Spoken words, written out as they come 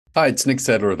Hi, it's Nick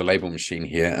Sadler of the Label Machine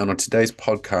here, and on today's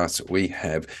podcast, we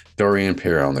have Dorian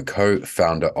Perron, the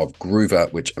co-founder of Groover,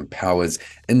 which empowers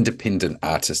independent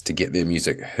artists to get their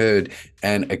music heard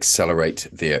and accelerate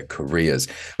their careers.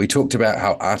 We talked about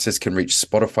how artists can reach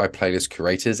Spotify playlist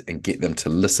curators and get them to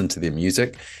listen to their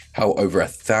music, how over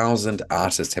 1,000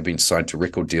 artists have been signed to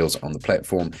record deals on the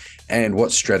platform, and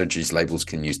what strategies labels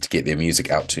can use to get their music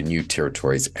out to new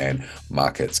territories and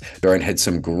markets. Dorian had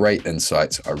some great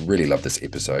insights. I really love this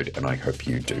episode, and I hope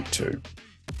you do too.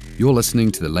 You're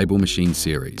listening to the Label Machine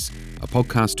series, a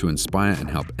podcast to inspire and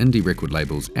help indie record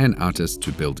labels and artists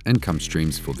to build income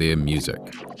streams for their music.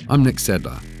 I'm Nick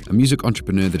Sadler, a music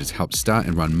entrepreneur that has helped start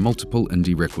and run multiple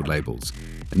indie record labels.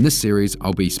 In this series,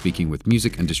 I'll be speaking with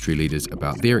music industry leaders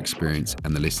about their experience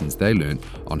and the lessons they learned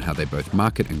on how they both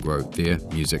market and grow their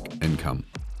music income.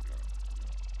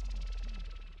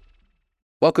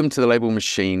 Welcome to the Label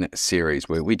Machine series,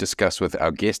 where we discuss with our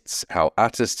guests how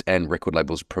artists and record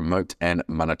labels promote and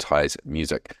monetize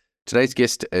music. Today's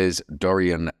guest is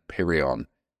Dorian Perron.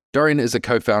 Dorian is a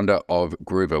co-founder of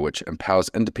Groover, which empowers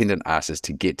independent artists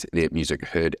to get their music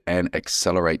heard and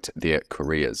accelerate their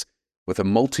careers. With a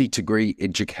multi-degree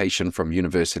education from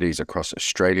universities across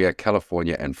Australia,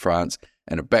 California, and France,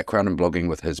 and a background in blogging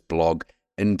with his blog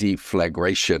Indie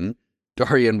Flagration,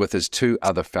 Dorian, with his two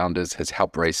other founders, has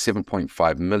helped raise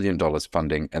 $7.5 million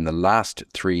funding in the last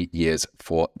 3 years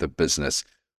for the business,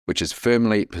 which has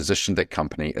firmly positioned the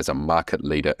company as a market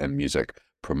leader in music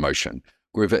promotion.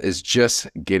 Groover is just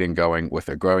getting going with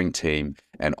a growing team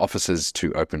and offices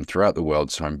to open throughout the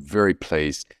world, so I'm very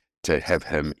pleased to have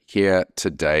him here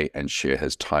today and share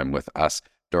his time with us.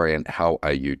 Dorian, how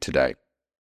are you today?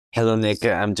 Hello, Nick.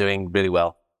 I'm doing really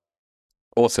well.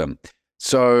 Awesome.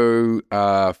 So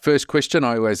first question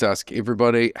I always ask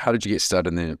everybody, how did you get started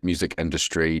in the music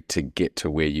industry to get to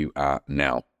where you are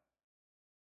now?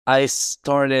 I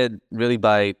started really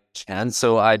by chance.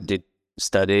 So I did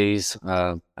studies,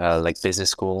 like business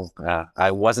school.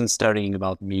 I wasn't studying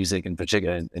about music in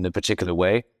a particular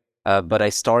way, but I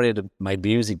started my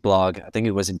music blog, I think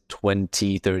it was in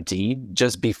 2013,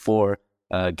 just before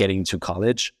getting to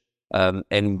college.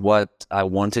 And what I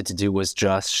wanted to do was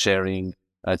just sharing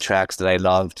tracks that I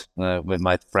loved with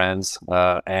my friends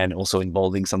and also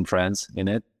involving some friends in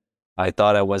it. I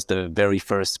thought I was the very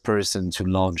first person to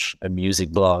launch a music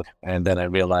blog, and then I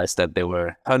realized that there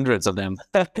were hundreds of them.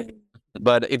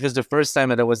 But it was the first time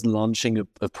that I was launching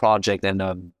a project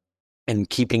and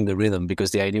keeping the rhythm,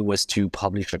 because the idea was to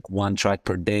publish like one track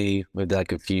per day with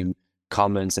like a few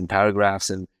comments and paragraphs,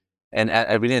 and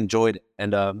I really enjoyed it.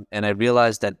 And I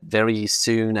realized that very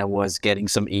soon I was getting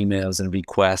some emails and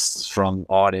requests from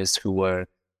artists who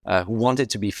wanted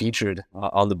to be featured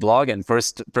on the blog. And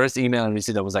first email I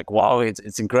received, I was like, wow,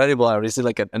 it's incredible. I received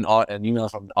like an email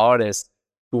from an artist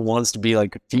who wants to be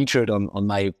like featured on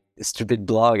my stupid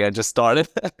blog I just started.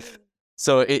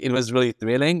 So it was really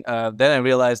thrilling. Then I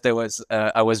realized I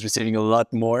was receiving a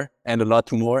lot more and a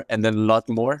lot more and then a lot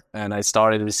more. And I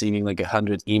started receiving like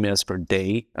 100 emails per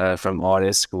day from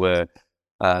artists who were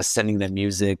sending their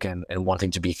music and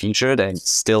wanting to be featured. And it's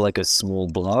still like a small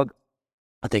blog.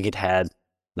 I think it had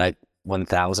like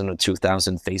 1,000 or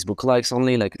 2,000 Facebook likes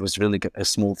only. Like it was really a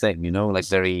small thing, like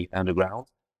very underground.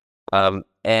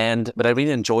 But I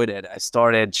really enjoyed it. I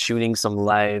started shooting some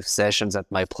live sessions at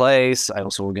my place. I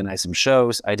also organized some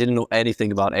shows. I didn't know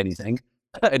anything about anything.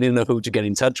 I didn't know who to get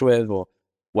in touch with or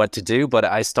what to do, but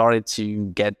I started to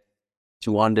get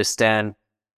to understand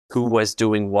who was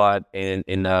doing what in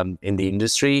the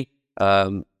industry.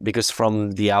 Because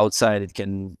from the outside, it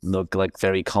can look like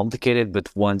very complicated, but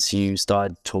once you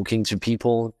start talking to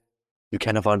people, you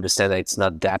kind of understand that it's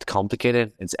not that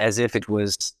complicated. It's as if it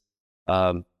was,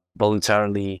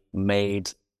 voluntarily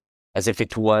made, as if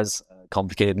it was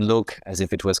complicated, look as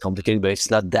if it was complicated, but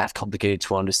it's not that complicated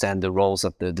to understand the roles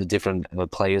of the different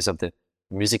players of the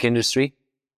music industry.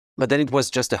 But then it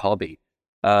was just a hobby.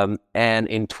 And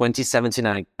in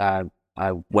 2017,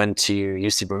 I went to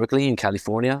UC Berkeley in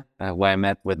California, where I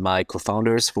met with my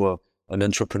co-founders for an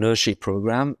entrepreneurship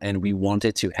program, and we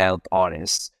wanted to help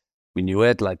artists. We knew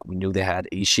it, like we knew they had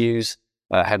issues.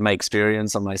 I had my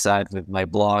experience on my side with my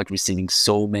blog, receiving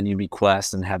so many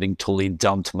requests and having totally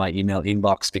dumped my email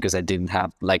inbox because I didn't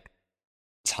have like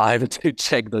time to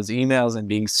check those emails and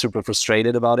being super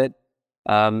frustrated about it.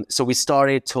 So we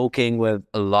started talking with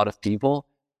a lot of people.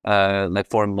 Like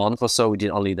for a month or so, we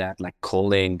did only that, like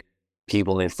calling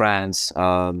people in France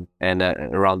and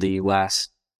around the US,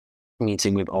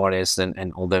 meeting with artists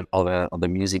and all the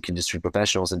music industry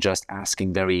professionals, and just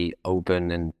asking very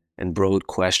open and broad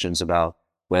questions about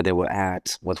where they were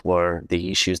at, what were the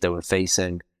issues they were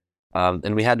facing.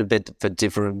 And we had a bit of a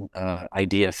different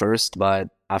idea first, but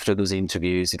after those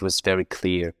interviews, it was very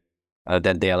clear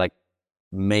that their like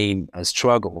main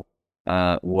struggle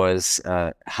was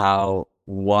how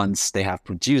once they have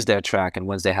produced their track and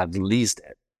once they have released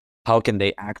it, how can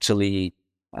they actually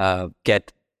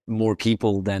get more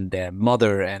people than their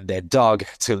mother and their dog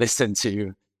to listen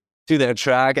to their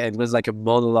track. And it was like a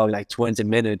monologue, like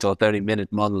 20-minute or 30-minute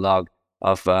monologue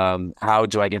of how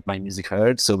do I get my music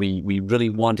heard. So we really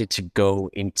wanted to go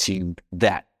into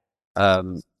that.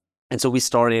 And so we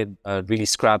started really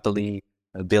scrappily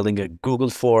building a Google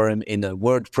form in a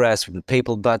WordPress with a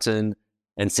PayPal button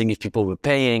and seeing if people were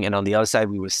paying. And on the other side,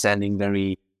 we were sending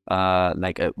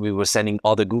we were sending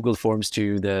all the Google forms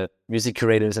to the music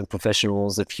curators and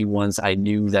professionals, a few ones I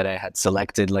knew that I had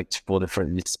selected like for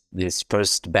this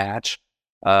first batch,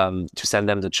 to send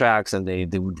them the tracks, and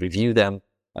they would review them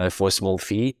for a small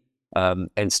fee,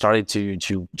 and started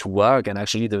to work. And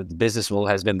actually the business model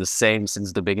has been the same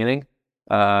since the beginning.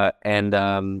 And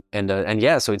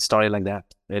yeah, so it started like that.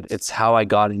 It's how I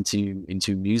got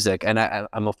into music, and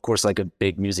I'm of course like a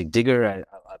big music digger. I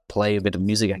play a bit of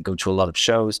music. I go to a lot of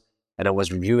shows, and I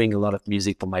was reviewing a lot of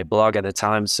music for my blog at the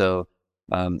time. So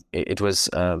it was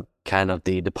kind of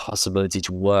the possibility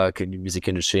to work in the music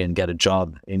industry and get a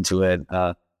job into it,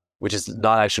 which is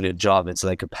not actually a job. It's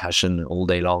like a passion all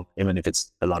day long, even if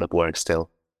it's a lot of work still.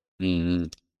 Mm-hmm.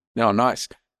 No, nice.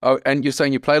 Oh, and you're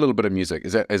saying you play a little bit of music.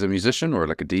 Is that as a musician or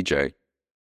like a DJ?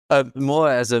 More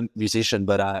as a musician,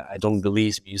 but I don't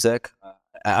release music.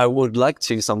 I would like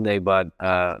to someday, but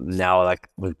now like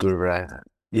with Groover,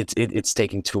 it's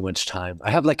taking too much time.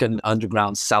 I have like an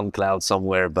underground SoundCloud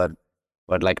somewhere, but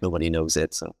like nobody knows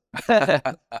it. So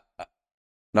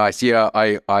nice. Yeah,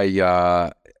 I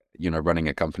running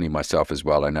a company myself as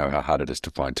well, I know how hard it is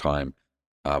to find time.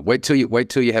 Wait till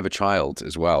you have a child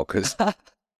as well, because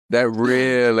that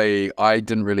really, I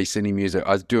didn't really see any music.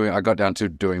 I got down to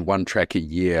doing one track a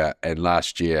year, and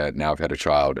last year, now I've had a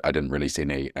child, I didn't really see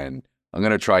any, and I'm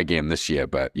going to try again this year,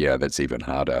 but yeah, that's even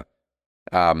harder.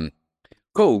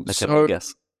 Cool.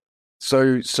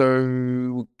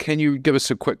 So can you give us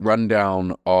a quick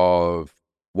rundown of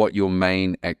what your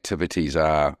main activities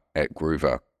are at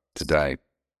Groover today?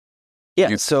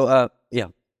 Yeah. So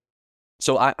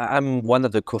I'm one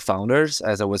of the co-founders,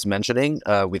 as I was mentioning,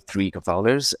 with 3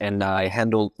 co-founders, and I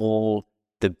handle all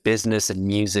the business and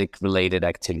music related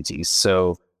activities.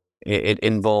 So it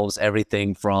involves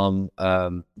everything from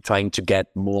trying to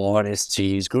get more artists to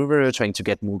use Groover, trying to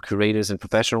get more curators and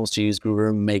professionals to use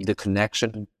Groover, make the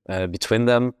connection between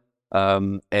them,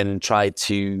 and try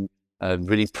to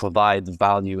really provide the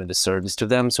value and the service to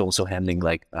them. So also handling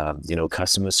like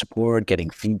customer support,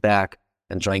 getting feedback,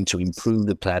 and trying to improve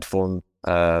the platform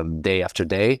day after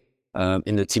day.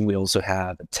 In the team, we also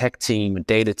have a tech team, a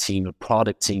data team, a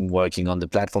product team working on the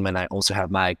platform. And I also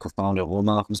have my co-founder,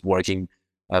 Romain, who's working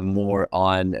more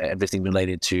on everything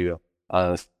related to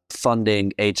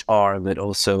funding, HR, but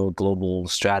also global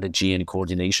strategy and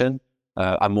coordination.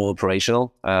 I'm more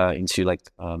operational into like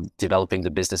developing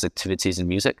the business activities in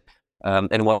music.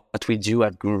 And what we do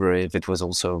at Groover, if it was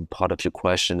also part of your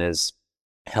question, is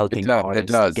helping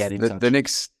artists get in touch.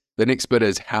 The next bit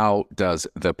is, how does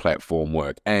the platform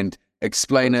work? And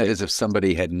explain it as if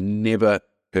somebody had never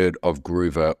heard of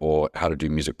Groover or how to do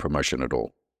music promotion at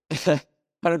all.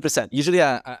 100%. Usually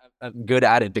I'm good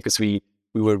at it because we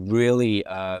were really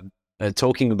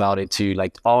talking about it to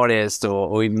like artists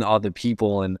or even other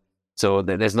people. And so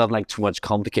there's not like too much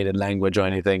complicated language or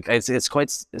anything. It's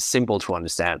quite simple to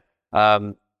understand.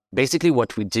 Basically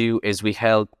what we do is we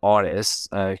help artists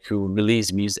who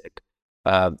release music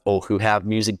or who have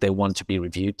music they want to be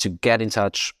reviewed to get in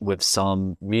touch with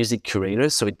some music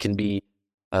curators. So it can be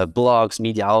blogs,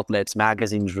 media outlets,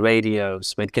 magazines,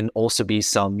 radios, but it can also be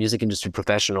some music industry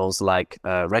professionals like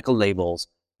record labels,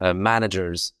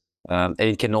 managers, and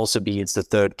it can also be, it's the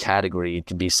third category, it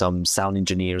can be some sound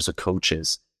engineers or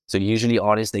coaches. So usually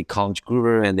artists, they come to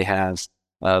Groover and they have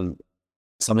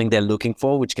something they're looking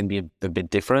for, which can be a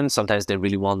bit different. Sometimes they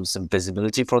really want some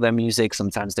visibility for their music.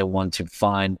 Sometimes they want to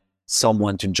find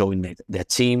someone to join their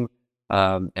team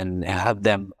and have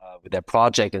them with their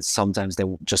project. And sometimes they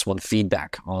just want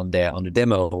feedback on the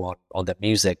demo or on their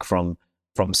music from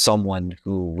someone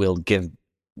who will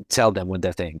tell them what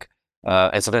they think.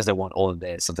 And sometimes they want all of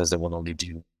this. Sometimes they want only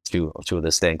two of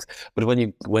those things. But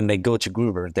when they go to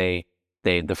Groover,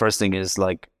 the first thing is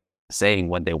like saying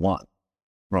what they want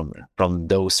from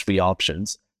those 3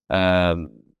 options.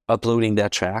 Uploading their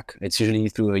track. It's usually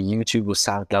through a YouTube or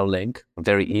SoundCloud link,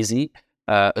 very easy.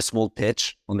 A small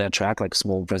pitch on their track, like a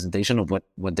small presentation of what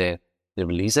they're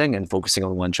releasing and focusing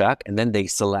on one track. And then they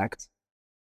select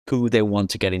who they want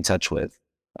to get in touch with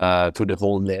through the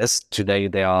whole list. Today,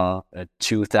 there are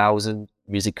 2,000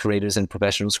 music creators and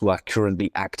professionals who are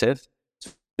currently active.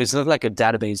 It's not like a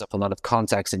database of a lot of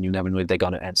contacts and you never know if they're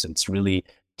going to answer. It's really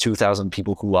 2,000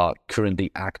 people who are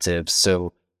currently active.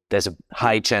 So there's a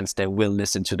high chance they will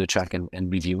listen to the track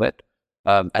and review it,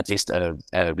 at least a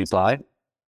reply.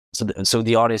 So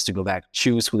the artists to go back,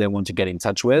 choose who they want to get in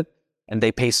touch with, and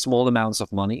they pay small amounts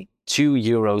of money,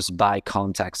 €2 by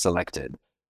contact selected.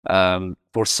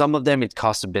 For some of them, it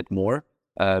costs a bit more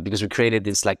because we created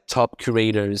this like top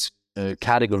curators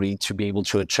category to be able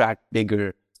to attract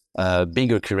bigger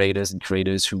curators and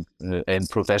creators who and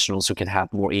professionals who can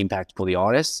have more impact for the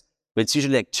artists. But it's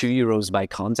usually like €2 by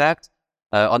contact.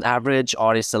 On average,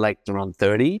 artists select around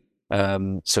 30.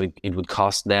 So it would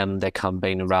cost them their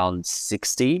campaign around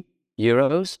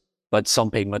 €60, but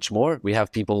some pay much more. We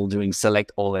have people doing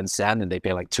select all and send, and they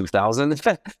pay like 2,000.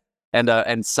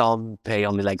 And some pay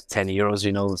only like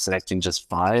 €10, selecting just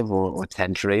 5 or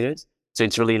 10 curators. So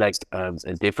it's really like a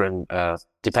different,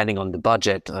 depending on the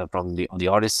budget on the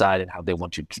artist side and how they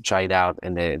want to try it out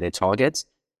and their targets.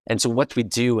 And so what we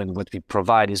do and what we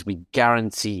provide is we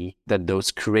guarantee that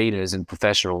those creators and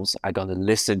professionals are going to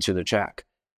listen to the track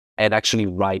and actually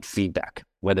write feedback,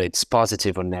 whether it's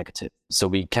positive or negative. So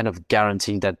we kind of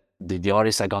guarantee that the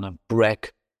artists are going to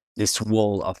break this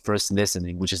wall of first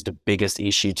listening, which is the biggest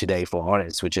issue today for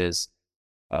artists, which is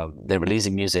they're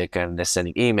releasing music and they're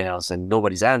sending emails and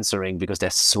nobody's answering because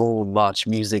there's so much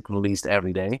music released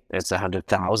every day. It's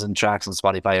 100,000 tracks on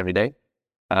Spotify every day.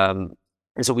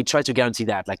 And so we try to guarantee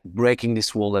that, like breaking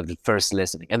this wall of the first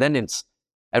listening. And then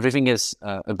everything is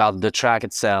about the track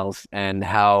itself and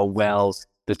how well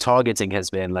the targeting has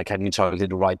been. Like, have you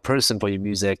targeted the right person for your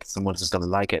music? Someone who's going to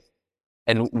like it.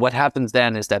 And what happens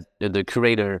then is that the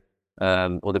curator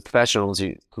or the professionals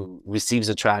who receives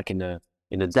a track in a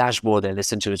dashboard, they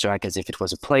listen to the track as if it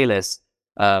was a playlist.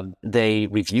 They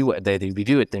review it,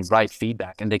 they write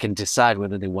feedback, and they can decide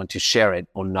whether they want to share it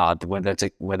or not, whether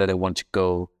they want to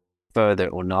go further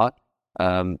or not.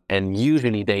 And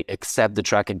usually they accept the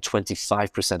track in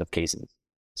 25% of cases.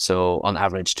 So on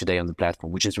average today on the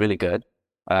platform, which is really good.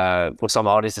 For some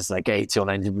artists, it's like 80 or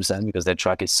 90% because their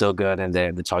track is so good and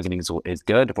the targeting is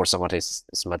good. For some artists,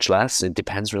 it's much less. It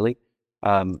depends really.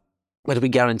 But we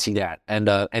guarantee that. And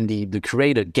the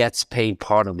creator gets paid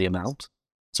part of the amount.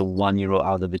 So €1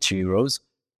 out of the €2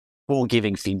 for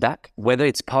giving feedback, whether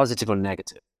it's positive or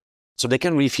negative. So they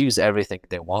can refuse everything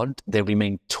they want. They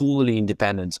remain totally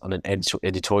independent on an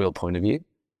editorial point of view.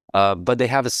 But they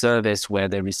have a service where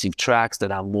they receive tracks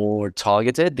that are more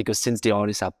targeted because since the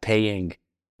artists are paying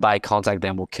by contact,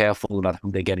 they're more careful about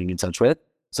who they're getting in touch with.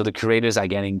 So the creators are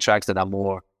getting tracks that are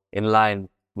more in line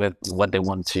with what they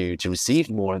want to receive,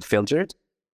 more filtered.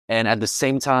 And at the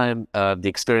same time, the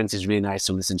experience is really nice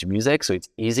to listen to music, so it's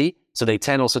easy. So they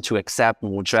tend also to accept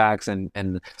more tracks and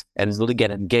really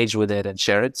get engaged with it and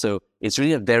share it. So it's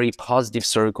really a very positive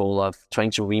circle of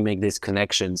trying to remake these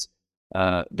connections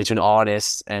between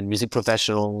artists and music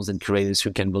professionals and creators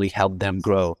who can really help them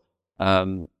grow.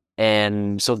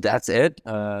 And so that's it.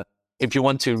 If you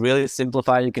want to really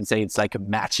simplify, you can say it's like a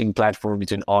matching platform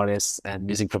between artists and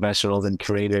music professionals and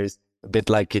creators, a bit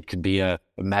like it could be a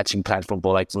matching platform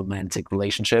for like romantic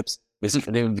relationships. It's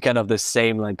kind of the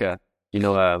same, like a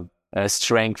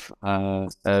strength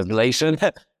relation.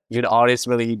 You know, artists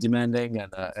really demanding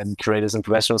and creators and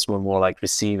professionals were more like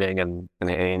receiving and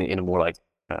in a more like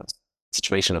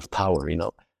situation of power,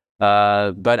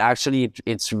 But actually,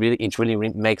 it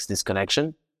really makes this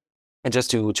connection. And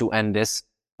just to end this,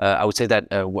 I would say that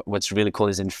what's really cool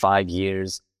is in 5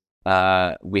 years,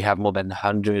 we have more than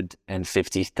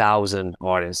 150,000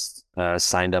 artists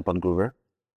signed up on Groover.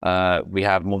 We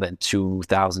have more than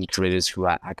 2,000 creators who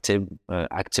are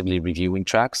actively reviewing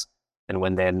tracks. And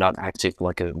when they're not active for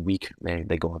like a week,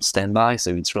 they go on standby.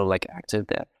 So it's really like active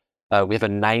there. We have a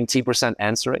 90%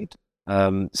 answer rate.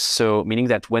 So meaning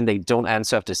that when they don't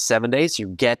answer after 7 days, you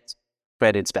get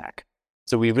credits back.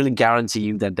 So we really guarantee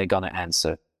you that they're going to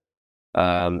answer.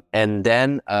 And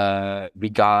then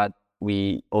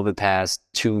we overpassed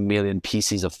 2 million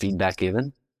pieces of feedback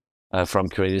given from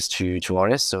creators to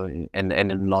artists. So and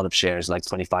a lot of shares, like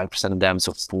 25% of them.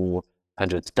 So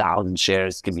 400,000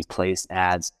 shares can be placed,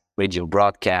 ads, radio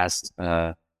broadcasts,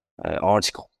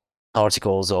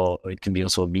 articles, or it can be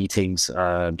also meetings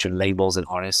between labels and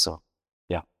artists. So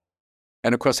yeah.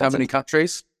 And across how many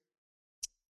countries?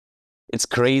 It's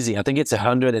crazy. I think it's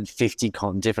 150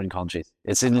 different countries.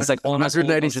 It's like almost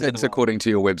 186 according to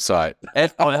your website.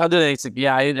 186.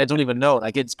 Yeah, I don't even know.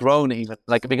 Like it's grown even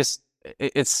because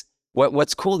it's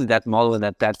what's cool in that model and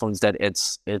that platform is that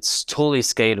it's totally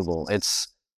scalable. It's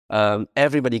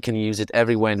Everybody can use it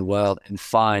everywhere in the world and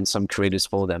find some creators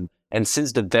for them. And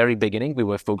since the very beginning, we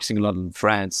were focusing a lot on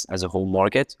France as a whole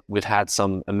market. We've had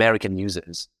some American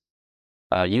users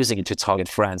using it to target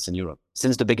France and Europe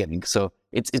since the beginning. So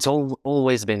it's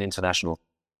always been international.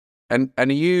 And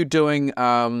are you doing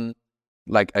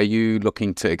like, are you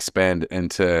looking to expand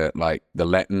into like the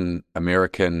Latin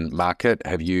American market?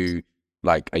 Have you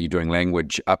like, are you doing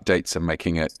language updates and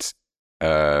making it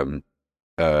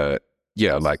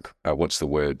yeah, like what's the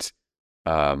word?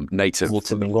 Native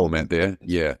format there.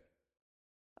 Yeah.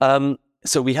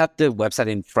 So we have the website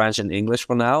in French and English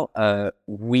for now.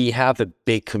 We have a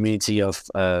big community of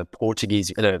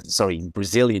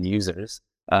Brazilian users,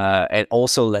 and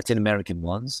also Latin American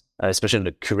ones, especially on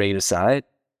the creator side.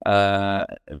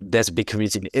 There's a big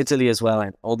community in Italy as well,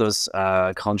 and all those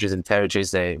countries and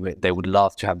territories, they would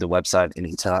love to have the website in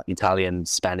Italian,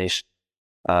 Spanish,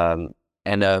 and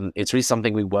it's really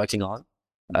something we're working on.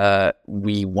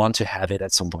 We want to have it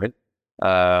at some point.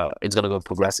 It's gonna go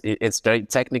progress. It's very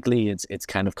technically, it's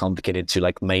kind of complicated to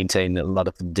like maintain a lot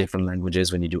of different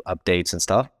languages when you do updates and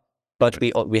stuff. But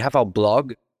we have our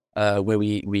blog where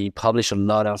we publish a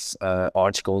lot of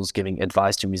articles giving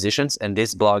advice to musicians, and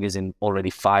this blog is in already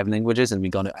 5 languages, and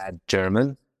we're gonna add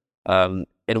German. And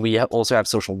we also have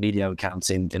social media accounts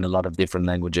in a lot of different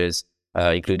languages,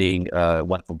 including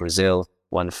one for Brazil,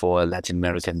 one for Latin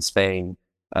America and Spain,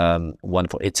 one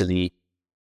for Italy,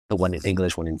 one in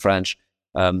English, one in French.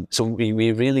 So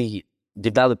we're really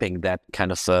developing that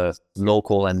kind of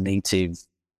local and native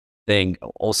thing.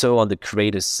 Also on the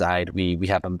creators side, we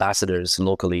have ambassadors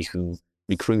locally who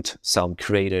recruit some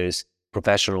creators,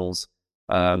 professionals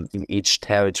in each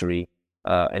territory.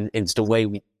 And it's the way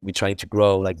we try to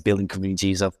grow, like building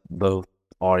communities of both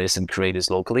artists and creators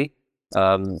locally.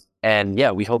 And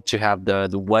yeah, we hope to have the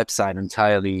website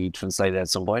entirely translated at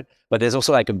some point. But there's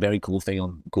also like a very cool thing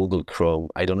on Google Chrome.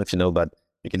 I don't know if you know, but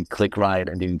you can click right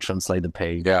and you translate the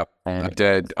page. Yeah, I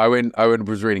did. I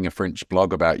was reading a French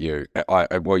blog about you.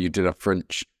 Well, you did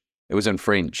it was in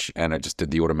French, and I just did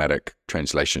the automatic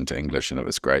translation to English, and it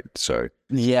was great. So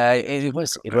yeah, it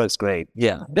works great.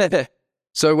 Yeah.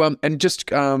 So and just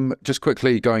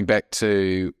quickly going back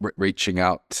to reaching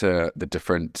out to the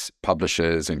different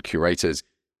publishers and curators,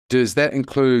 does that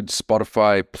include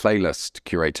Spotify playlist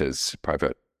curators,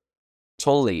 private?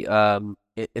 Totally.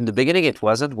 In the beginning, it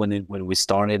wasn't when we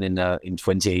started in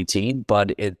 2018,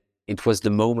 but it was the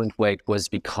moment where it was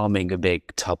becoming a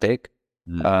big topic,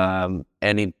 and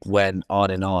it went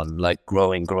on and on, like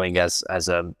growing as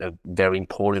a very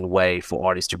important way for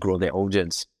artists to grow their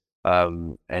audience,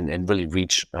 and really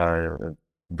reach a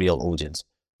real audience.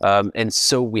 And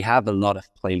so we have a lot of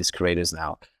playlist creators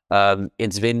now.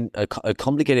 It's been a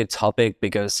complicated topic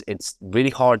because it's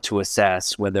really hard to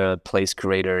assess whether a playlist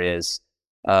creator is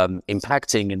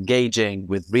impacting, engaging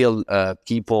with real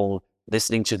people,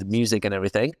 listening to the music and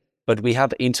everything. But we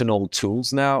have internal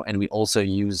tools now, and we also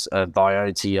use a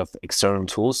variety of external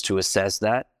tools to assess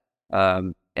that.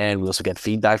 And we also get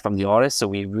feedback from the artists. So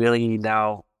we really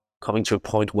now coming to a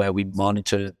point where we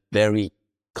monitor very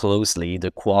closely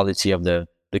the quality of the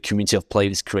community of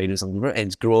playlist creators, and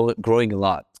it's growing a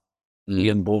lot.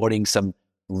 We're onboarding some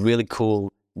really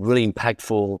cool, really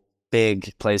impactful,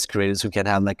 big playlist creators who can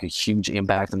have like a huge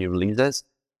impact on your releases.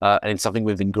 And it's something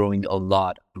we've been growing a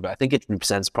lot. I think it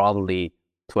represents probably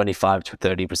 25 to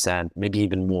 30%, maybe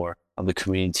even more, of the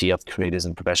community of creators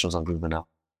and professionals on Groove now.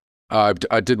 I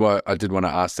did want to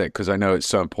ask that because I know it's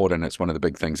so important. It's one of the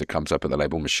big things that comes up at the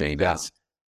Label Machine. Yeah.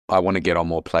 I want to get on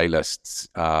more playlists.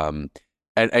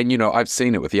 And you know, I've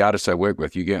seen it with the artists I work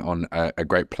with. You get on a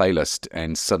great playlist,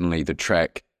 and suddenly the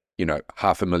track, you know,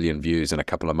 500,000 views in a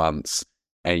couple of months,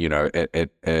 and you know,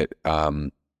 it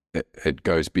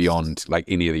goes beyond like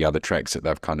any of the other tracks that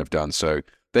they've kind of done. So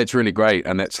that's really great,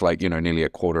 and that's like, you know, nearly a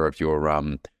quarter of your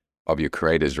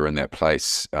creators are in that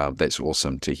place. That's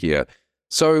awesome to hear.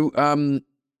 So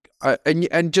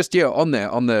and just on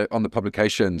the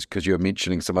publications, because you're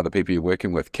mentioning some other people you're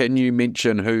working with, can you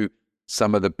mention who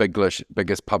some of the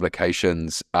biggest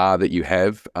publications are that you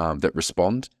have that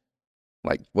respond?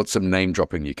 Like, what's some name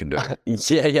dropping you can do?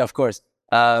 Yeah, of course.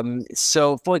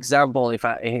 So, for example, if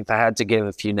I had to give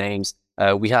a few names,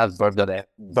 we have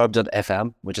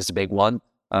Verb.fm, which is a big one.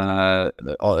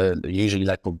 Usually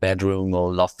like for bedroom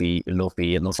or lo-fi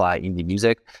indie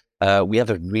music. We have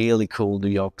a really cool New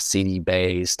York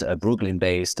City-based,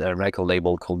 Brooklyn-based record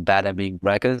label called Bad Abbey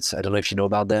Records. I don't know if you know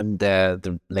about them. They're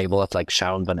the label of like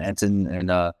Sharon Van Etten, and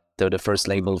they're the first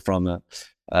label from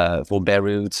for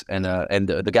Beirut. And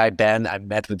the guy Ben, I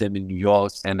met with him in New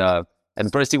York,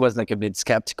 and first he was like a bit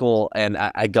skeptical, and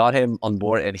I got him on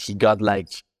board, and he got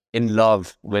like in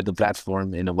love with the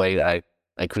platform in a way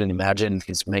I couldn't imagine.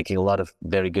 He's making a lot of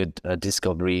very good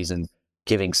discoveries and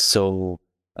giving so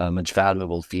much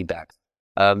valuable feedback.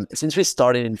 Since we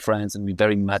started in France and we're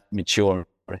very mature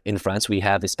in France, we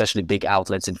have especially big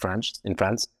outlets in France,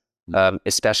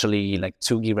 especially like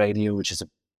Tsugi Radio, which is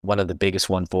one of the biggest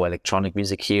one for electronic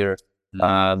music here.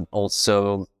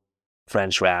 Also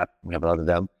French rap, we have a lot of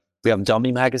them. We have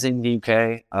Dummy Magazine in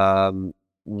the UK.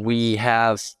 We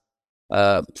have,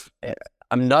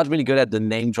 I'm not really good at the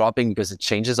name dropping because it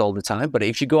changes all the time. But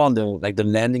if you go on the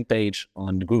landing page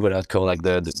on Google.co, like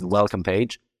the welcome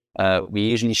page, we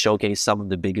usually showcase some of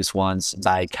the biggest ones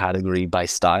by category, by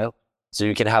style. So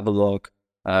you can have a look.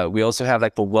 We also have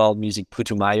like for world music,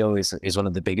 Putumayo is one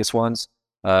of the biggest ones.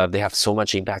 They have so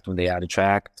much impact when they add a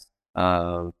track.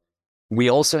 We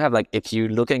also have like, if you're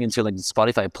looking into like the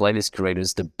Spotify playlist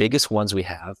curators, the biggest ones we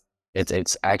have,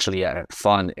 it's actually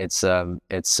fun. It's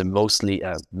mostly,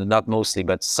 not mostly,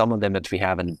 but some of them that we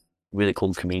have in really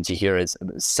cool community here is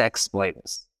sex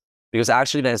playlists. Because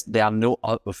actually there are no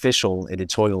official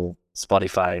editorial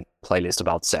Spotify playlist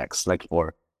about sex, like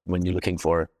for when you're looking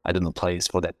for, I don't know,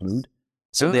 playlist for that mood.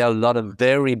 So there are a lot of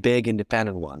very big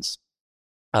independent ones.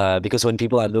 Because when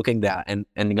people are looking there and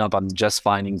ending up on just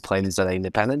finding playlists that are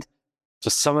independent, so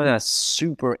some of them are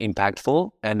super impactful,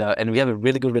 and we have a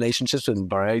really good relationships with a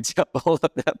variety of all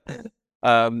of them.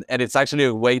 And it's actually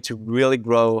a way to really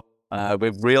grow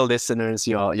with real listeners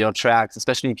your tracks,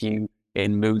 especially if you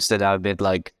in moods that are a bit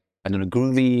like, I don't know,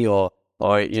 groovy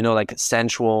or you know, like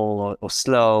sensual or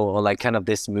slow or like kind of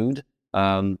this mood.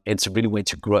 It's a really way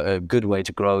to grow, a good way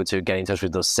to grow, to get in touch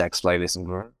with those sex playlists and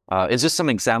grow. It's just some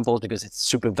examples because it's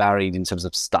super varied in terms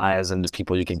of styles and the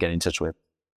people you can get in touch with.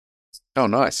 Oh,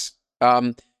 nice.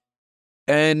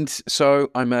 And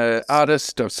so I'm an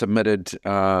artist. I've submitted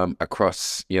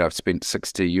across, I've spent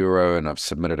 €60 and I've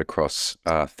submitted across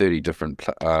 30 different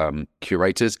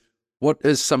curators. What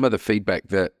is some of the feedback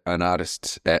that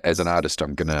as an artist,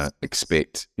 I'm going to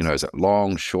expect? Is it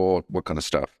long, short? What kind of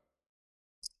stuff?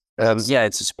 Yeah,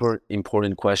 it's a super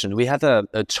important question. We have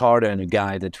a charter and a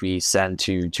guide that we send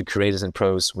to creators and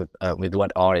pros with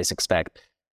what artists expect.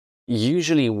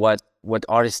 Usually what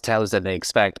artists tell us that they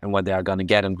expect and what they are going to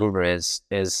get on Groover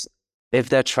is if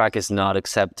their track is not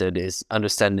accepted, is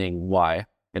understanding why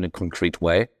in a concrete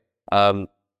way.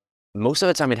 Most of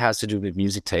the time it has to do with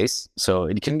music taste. So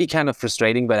it can be kind of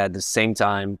frustrating, but at the same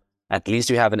time, at least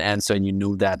you have an answer and you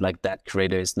know that like that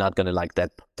creator is not going to like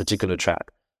that particular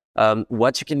track.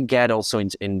 What you can get also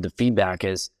in the feedback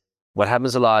is, what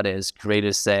happens a lot is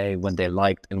creators say when they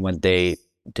liked and when they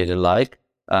didn't like,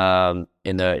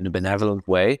 in a benevolent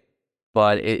way.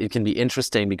 But it can be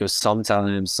interesting because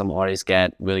sometimes some artists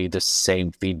get really the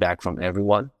same feedback from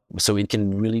everyone. So it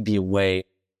can really be a way,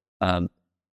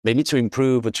 maybe to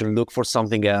improve or to look for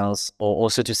something else, or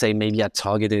also to say maybe I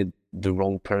targeted the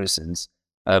wrong persons.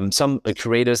 Some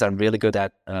creators are really good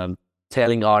at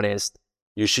telling artists,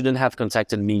 you shouldn't have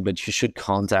contacted me, but you should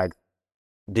contact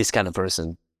this kind of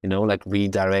person, like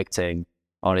redirecting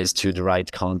artists to the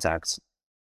right contacts.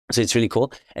 So it's really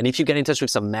cool. And if you get in touch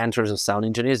with some mentors or sound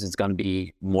engineers, it's going to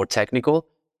be more technical,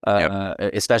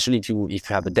 especially if you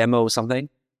have a demo or something.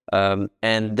 And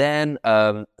then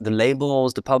the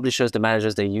labels, the publishers, the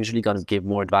managers, they're usually going to give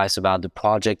more advice about the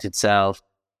project itself.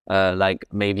 Like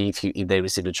maybe if they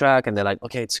receive the track and they're like,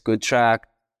 okay, it's a good track,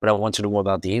 but I want to know more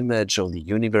about the image or the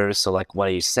universe. So like, what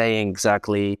are you saying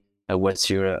exactly? What's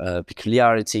your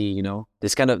peculiarity?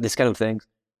 This kind of things.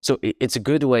 So it's a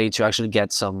good way to actually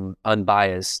get some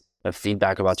unbiased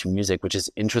feedback about your music, which is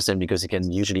interesting because it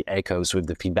can usually echoes with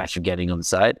the feedback you're getting on the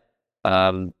side.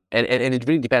 And it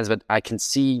really depends, but I can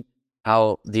see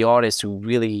how the artists who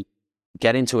really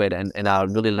get into it and are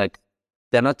really like,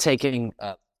 they're not taking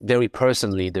very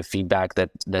personally the feedback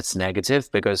that's negative,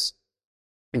 because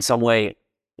in some way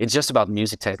it's just about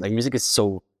music taste. Like music is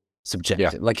so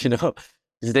subjective. Yeah.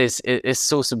 It's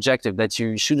so subjective that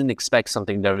you shouldn't expect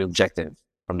something very objective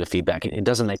from the feedback. It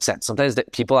doesn't make sense. Sometimes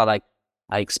people are like,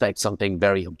 I expect something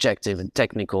very objective and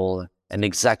technical and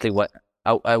exactly what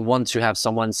I want to have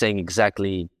someone saying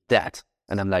exactly that.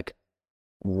 And I'm like,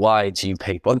 why do you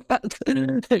pay for that?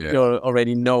 Yeah. You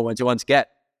already know what you want to get.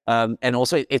 And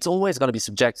also it's always going to be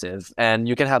subjective, and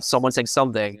you can have someone saying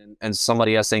something and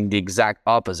somebody else saying the exact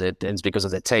opposite, and it's because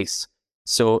of their taste.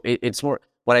 So it's more,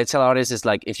 what I tell artists is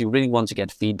like, if you really want to get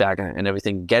feedback and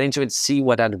everything, get into it, see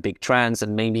what are the big trends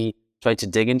and maybe try to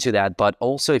dig into that. But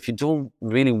also if you don't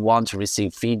really want to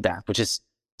receive feedback, which is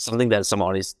something that some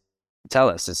artists tell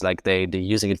us, it's like they're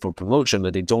using it for promotion,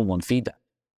 but they don't want feedback.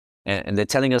 And they're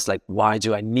telling us like, why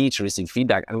do I need to receive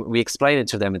feedback? And we explain it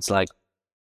to them. It's like,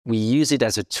 we use it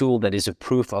as a tool that is a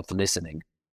proof of listening.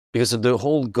 because the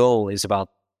whole goal is about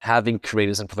having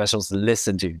creators and professionals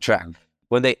listen to your track.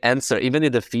 When they answer, even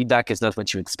if the feedback is not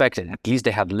what you expected, at least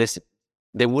they have listened.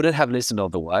 They wouldn't have listened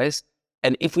otherwise.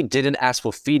 And if we didn't ask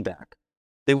for feedback,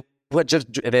 they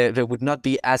would not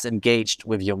be as engaged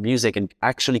with your music and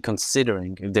actually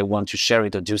considering if they want to share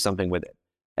it or do something with it.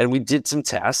 And we did some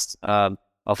tests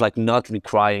of like not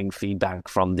requiring feedback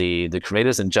from the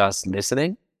creators and just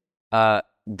listening.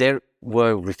 They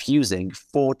were refusing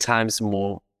 4 times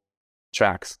more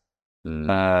tracks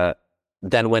than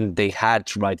when they had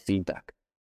to write feedback.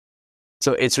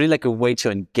 So it's really like a way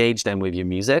to engage them with your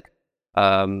music.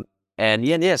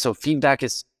 So feedback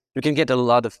is, you can get a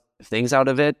lot of things out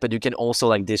of it, but you can also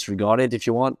like disregard it if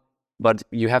you want. But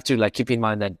you have to like keep in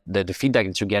mind that the feedback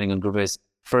that you're getting on Groover is,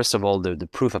 first of all, the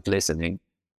proof of listening.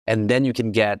 And then you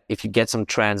can get, if you get some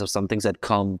trends or some things that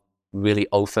come really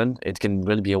often, it can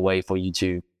really be a way for you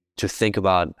to think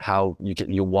about how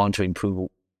you want to improve.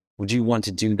 Would you want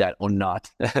to do that or not?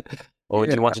 Or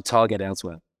do you want to target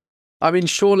elsewhere? I mean,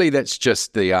 surely that's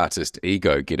just the artist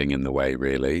ego getting in the way,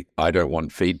 really. I don't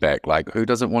want feedback. Like, who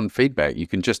doesn't want feedback? You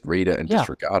can just read it and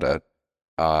disregard it.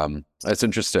 That's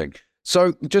interesting.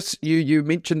 So just, you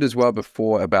mentioned as well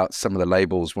before about some of the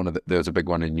labels. There was a big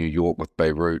one in New York with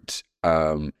Beirut.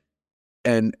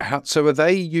 And how are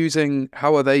they using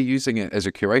it as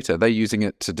a curator? Are they using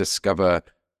it to discover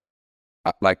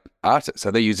like artists?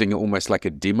 Are they using it almost like a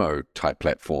demo type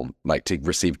platform, like to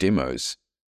receive demos?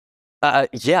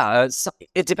 So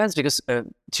it depends, because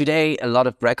today a lot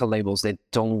of record labels, they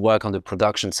don't work on the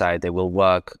production side. They will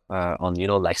work on,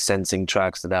 like sensing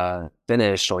tracks that are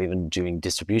finished or even doing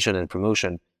distribution and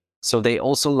promotion. So they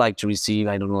also like to receive,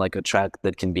 I don't know, like a track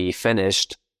that can be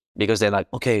finished, because they're like,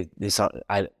 okay,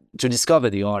 to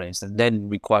discover the artist, and then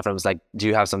require from us like, do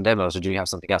you have some demos or do you have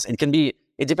something else?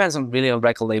 It depends on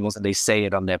record labels, and they say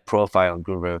it on their profile on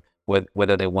Groover,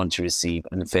 whether they want to receive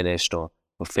unfinished or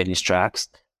finished tracks.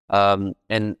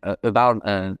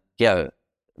 About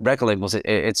record labels,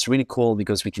 it's really cool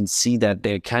because we can see that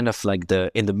they're kind of like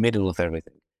in the middle of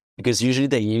everything, because usually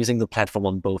they're using the platform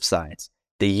on both sides.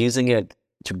 They're using it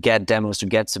to get demos, to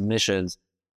get submissions,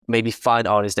 maybe find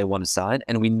artists they want to sign.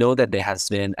 And we know that there has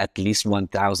been at least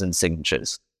 1,000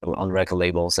 signatures on record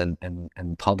labels and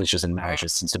publishers and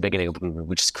managers since the beginning of Groover,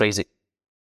 which is crazy.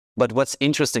 But what's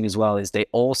interesting as well is they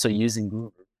also using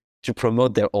Groover to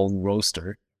promote their own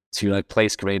roster, to like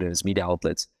place creators, media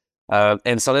outlets.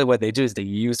 And so what they do is they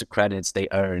use the credits they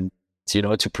earn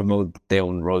to promote their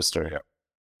own roster.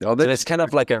 So it's kind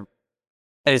of like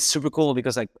it's super cool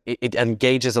because like it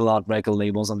engages a lot of record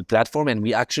labels on the platform, and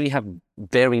we actually have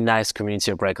very nice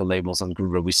community of record labels on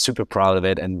Groover. We're super proud of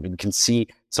it, and we can see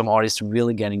some artists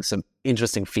really getting some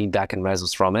interesting feedback and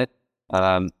results from it.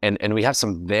 And we have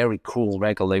some very cool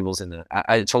record labels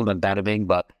I told about Badabing,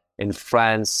 but in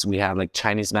France we have like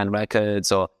Chinese Man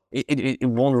Records, or it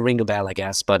won't ring a bell, I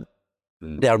guess, but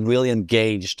they are really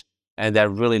engaged and they're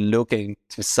really looking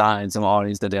to sign some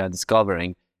artists that they are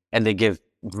discovering, and they give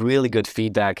really good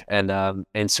feedback,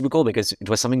 and super cool because it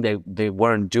was something they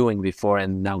weren't doing before,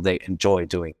 and now they enjoy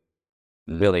doing,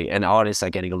 really, and artists are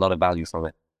getting a lot of value from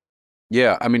it.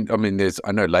 Yeah, I mean,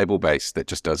 I know Label Base that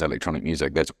just does electronic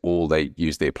music. That's all they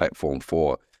use their platform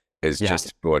for, is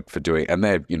just for doing, and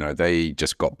they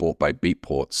just got bought by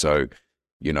Beatport, so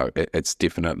it's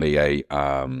definitely a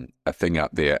thing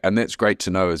out there, and that's great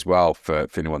to know as well for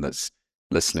anyone that's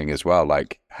listening as well.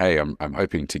 Like, hey, I'm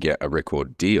hoping to get a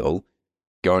record deal.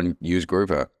 Go and use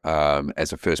Groover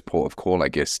as a first port of call, I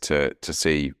guess, to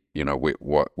see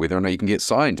whether or not you can get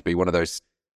signed to be one of those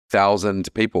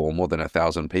 1,000 people or more than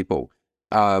 1,000 people.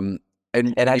 And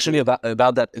actually about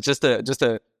that, just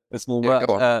a small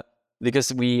word,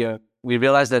 because we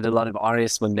realized that a lot of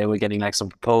artists, when they were getting like some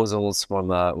proposals from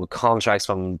with contracts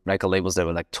from record labels, they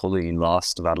were like totally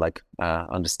lost about like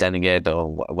understanding it, or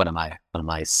what am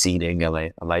I seeding? Am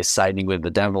I siding with the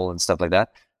devil and stuff like that?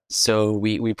 So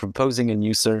we're proposing a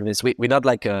new service. We're not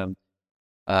like we're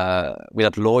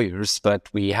not lawyers, but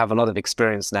we have a lot of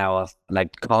experience now of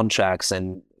like contracts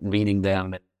and reading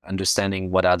them and understanding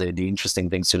what are the interesting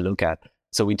things to look at.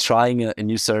 So we're trying a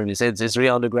new service. It's really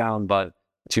underground, but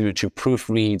to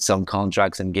proofread some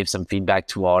contracts and give some feedback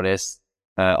to artists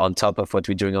on top of what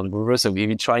we're doing on Groover. So we've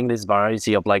been trying this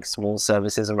variety of like small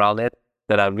services around it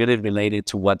that are really related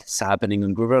to what's happening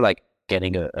on Groover, like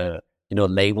getting a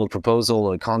label proposal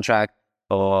or a contract,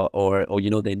 or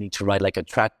they need to write like a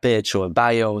track pitch or a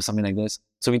bio or something like this.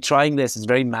 So we're trying this. It's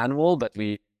very manual, but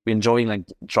we're enjoying like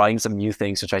trying some new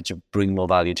things to try to bring more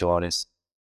value to artists.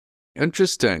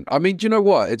 Interesting. I mean, do you know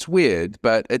what? It's weird,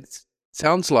 but it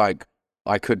sounds like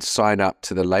I could sign up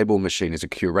to the Label Machine as a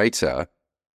curator,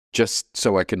 just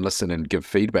so I can listen and give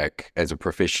feedback as a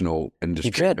professional You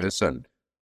industry could. person.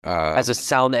 As a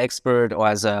sound expert or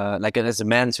as a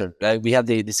mentor. We have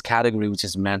this category which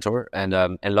is mentor, and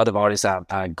a lot of artists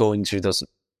are going to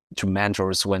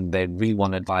mentors when they really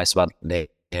want advice about their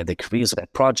careers, their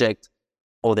project,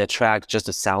 or their track, just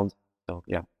the sound. So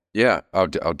yeah. Yeah, I'll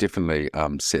definitely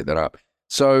set that up.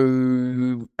 So,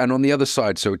 and on the other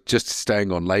side, so just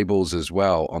staying on labels as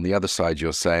well, on the other side,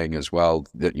 you're saying as well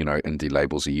that, indie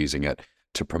labels are using it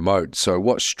to promote. So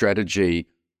what strategy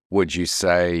would you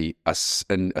say a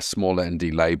smaller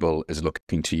indie label is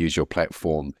looking to use your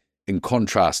platform in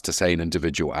contrast to, say, an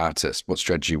individual artist? What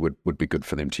strategy would be good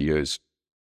for them to use?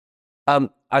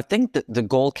 I think that the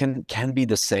goal can be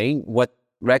the same. What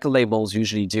record labels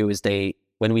usually do is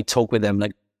when we talk with them,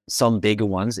 like some bigger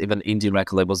ones, even indie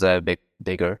record labels that are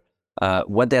bigger,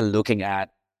 what they're looking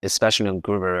at, especially on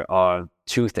Groover, are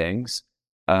two things.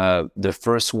 The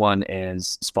first one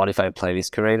is Spotify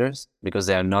playlist curators, because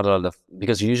there are not a lot of,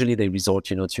 because usually they resort,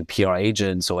 to PR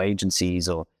agents or agencies,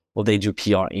 or they do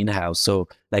PR in-house. So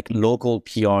like local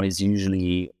PR is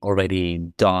usually already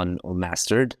done or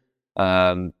mastered.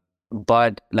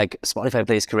 But like Spotify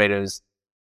playlist curators,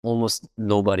 almost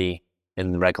nobody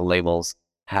in record labels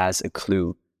has a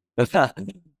clue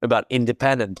about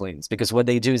independent playlists, because what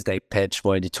they do is they pitch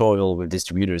for editorial with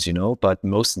distributors, but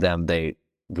most of them, they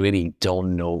really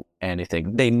don't know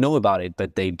anything. They know about it,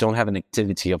 but they don't have an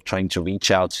activity of trying to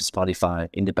reach out to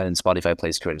independent Spotify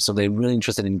playlist curators. So they're really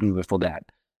interested in Groover for that.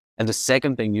 And the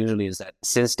second thing usually is that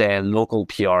since their local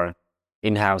PR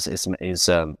in-house is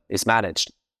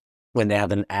managed, when they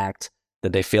have an act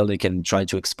that they feel they can try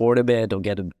to export a bit or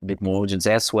get a bit more audience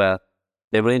elsewhere,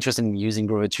 they're really interested in using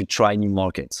Groover to try new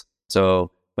markets.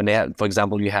 So when they have, for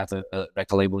example, you have a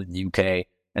record label in the UK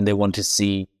and they want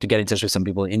to get in touch with some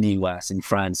people in the US, in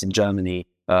France, in Germany,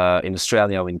 in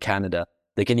Australia, or in Canada,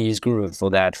 they can use Groover for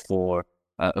that, for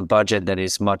a budget that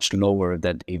is much lower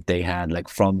than if they had, like,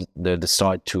 from the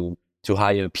start to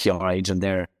hire a PR agent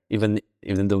there, even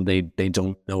though they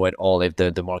don't know at all if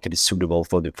the market is suitable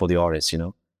for the artist,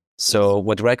 So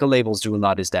what record labels do a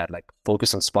lot is that, like,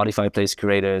 focus on Spotify playlist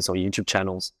curators or YouTube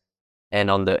channels, and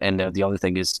the other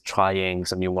thing is trying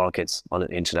some new markets on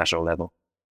an international level.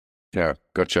 Yeah,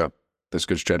 gotcha. That's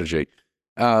good strategy.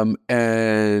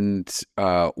 And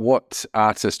what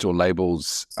artist or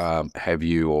labels have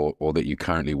you or that you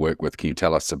currently work with? Can you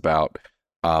tell us about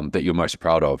that you're most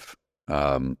proud of?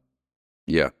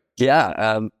 Yeah.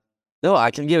 Yeah. No,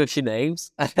 I can give a few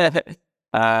names.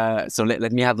 So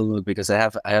let me have a look, because I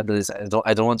have this.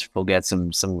 I don't want to forget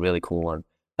some really cool one.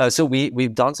 So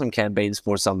we've done some campaigns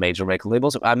for some major record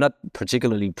labels. I'm not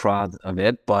particularly proud of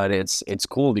it, but it's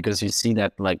cool because you see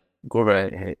that, like,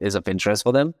 Groover is of interest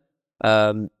for them.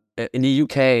 In the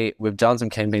UK, we've done some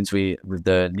campaigns with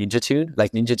the Ninja Tune.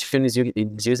 Like, Ninja Tune is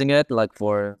using it, like,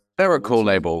 for. They're a cool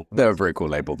label. They're a very cool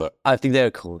label, though. I think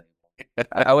they're cool.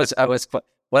 I was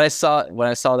when I saw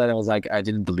that, I was like, I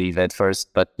didn't believe it at first,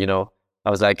 but I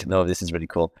was like, no, this is really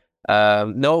cool.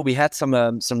 No, we had some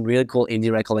really cool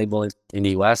indie record label in the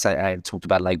US. I talked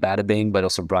about, like, Bada Bing, but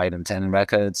also Bright and Tenon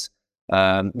Records.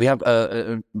 We have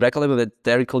a record label that's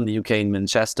very cool in the UK, in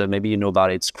Manchester. Maybe you know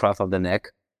about it. It's Craft of the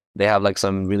Neck. They have, like,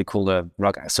 some really cool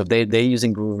rock. So they're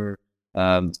using Groover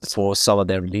for some of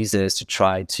their releases to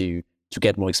try to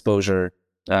get more exposure.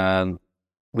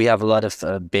 We have a lot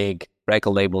of big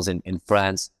record labels in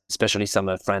France, especially some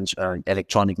French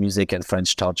electronic music and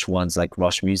French touch ones, like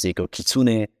Rush Music or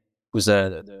Kitsune, who's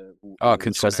Kitsune,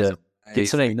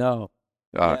 no.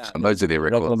 Loads of their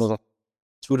records.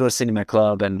 Tudor Cinema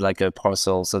Club and, like, a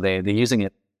Parcel, so they're using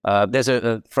it. There's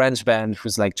a French band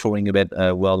who's, like, touring a bit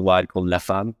worldwide, called La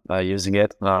Femme, using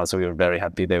it. So we were very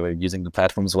happy they were using the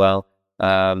platform as well.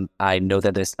 I know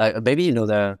that there's maybe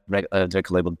the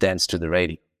record label Dance to the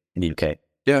Radio in the UK.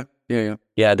 Yeah.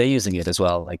 Yeah, they're using it as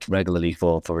well, like, regularly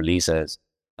for releases.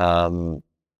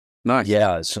 Nice.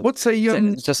 Yeah. So what's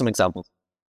just some examples.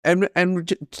 And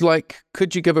like,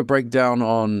 could you give a breakdown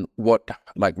on what,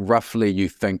 like, roughly you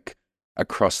think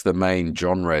across the main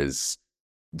genres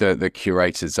the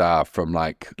curators are, from,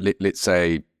 like, let's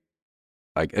say,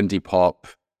 like, indie pop,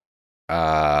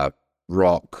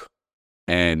 rock,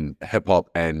 and hip hop,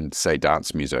 and, say,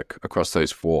 dance music, across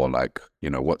those four? Like,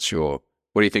 what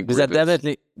do you think? These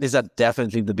are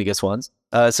definitely the biggest ones.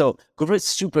 So Groover is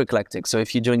super eclectic. So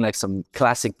if you're doing, like, some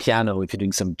classic piano, if you're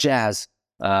doing some jazz,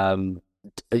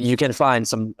 you can find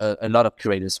a lot of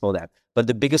curators for that. But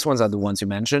the biggest ones are the ones you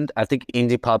mentioned. I think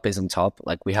indie pop is on top.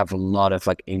 Like, we have a lot of,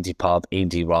 like, indie pop,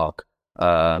 indie rock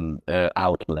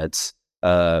outlets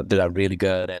that are really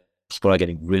good, and people are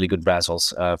getting really good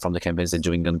results from the campaigns they're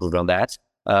doing on Groover on that.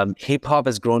 Hip hop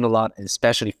has grown a lot,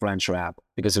 especially French rap,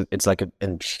 because it's like a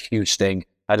huge thing.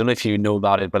 I don't know if you know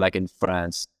about it, but like in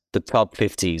France, the top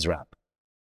 50 is rap,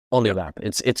 only rap.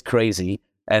 It's crazy,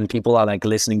 and people are like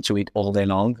listening to it all day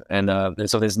long, and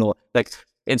so there's no like.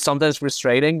 It's sometimes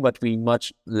frustrating, but we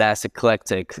much less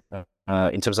eclectic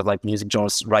in terms of like music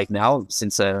genres right now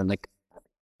since like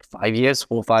 5 years,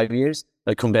 4 or 5 years,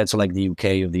 compared to like the UK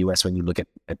or the US when you look at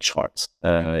charts.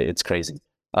 It's crazy.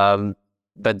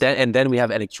 But then we have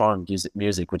electronic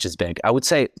music, which is big. I would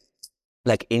say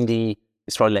like indie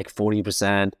is probably like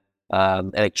 40%.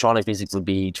 Electronic music will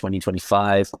be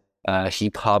 20-25.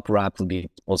 Hip hop rap will be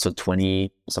also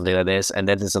 20, something like this. And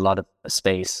then there's a lot of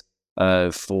space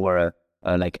for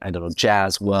like, I don't know,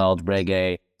 jazz, world,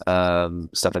 reggae,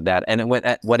 stuff like that. And what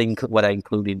I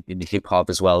include in hip hop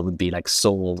as well would be like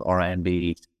soul,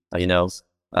 R&B,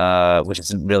 which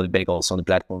is really big also on the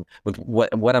platform. But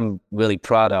what I'm really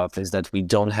proud of is that we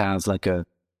don't have like a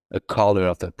color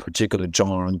of a particular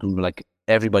genre on Groove. Like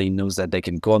everybody knows that they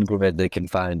can go on Groove, they can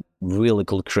find really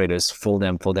cool creators for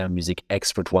their music,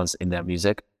 expert ones in their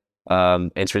music.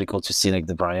 It's really cool to see like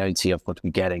the variety of what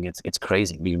we're getting. It's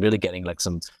crazy. We're really getting like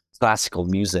some classical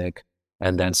music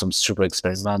and then some super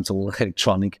experimental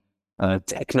electronic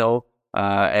techno.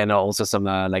 And also some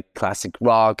like classic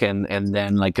rock and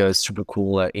then like a super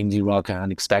cool indie rock,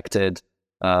 unexpected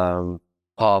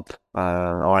pop,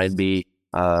 R&B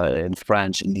in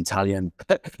French, in Italian.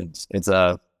 It's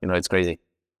it's crazy.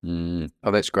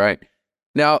 Oh, that's great.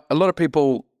 Now, a lot of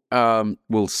people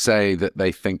will say that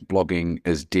they think blogging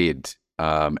is dead,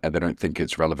 and they don't think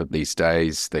it's relevant these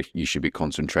days. That you should be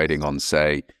concentrating on,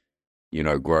 say,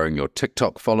 growing your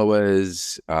TikTok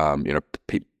followers,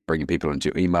 bringing people into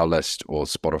your email list, or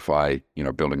Spotify,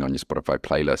 building on your Spotify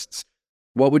playlists.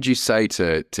 What would you say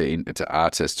to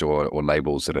artists or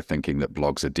labels that are thinking that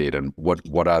blogs are dead, and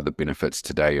what are the benefits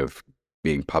today of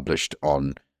being published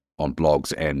on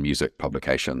blogs and music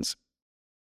publications?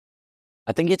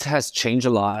 I think it has changed a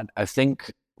lot. I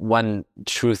think one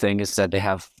true thing is that they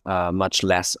have much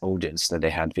less audience than they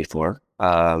had before.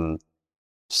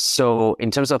 So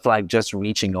in terms of like just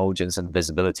reaching audience and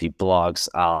visibility, blogs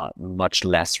are much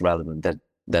less relevant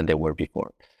than they were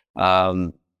before.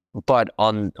 But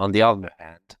on the other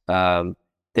hand,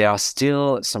 there are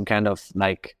still some kind of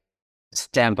like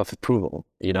stamp of approval,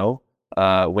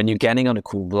 when you're getting on a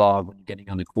cool blog, when you're getting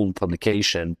on a cool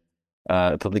publication,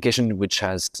 a publication which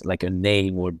has like a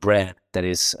name or brand that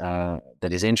is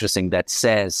interesting, that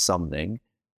says something.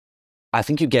 I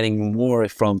think you're getting more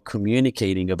from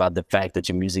communicating about the fact that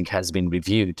your music has been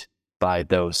reviewed by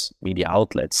those media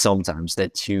outlets sometimes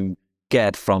that you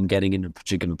get from getting in a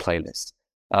particular playlist.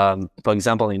 For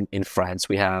example, in France,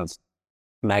 we have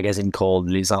a magazine called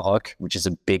Les Rock, which is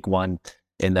a big one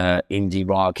in indie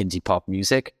rock, indie pop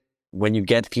music. When you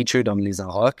get featured on Les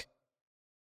Rock,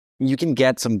 you can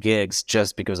get some gigs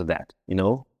just because of that,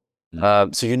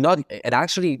 So you're not, and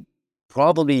actually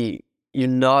probably you're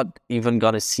not even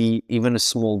going to see even a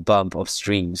small bump of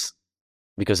streams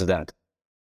because of that.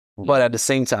 But at the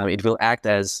same time, it will act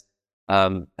as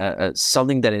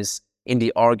something that is in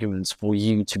the arguments for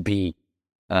you to be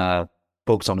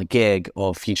booked on a gig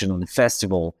or featured on a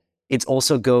festival. It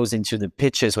also goes into the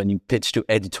pitches when you pitch to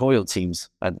editorial teams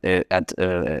at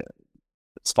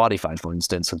Spotify, for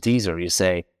instance, or Deezer. You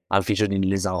say, I'm featured in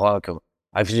Les Rock, or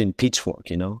I'm featured in Pitchfork,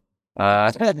 or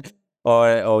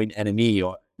in NME,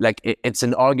 or like it's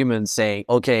an argument saying,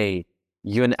 okay,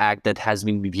 you're an act that has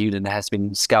been reviewed and has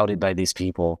been scouted by these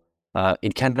people.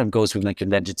 It kind of goes with like a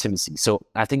legitimacy. So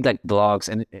I think like blogs,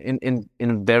 and in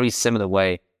a very similar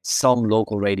way, some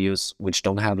local radios which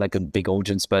don't have like a big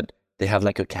audience, but they have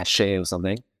like a cachet or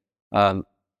something.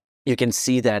 You can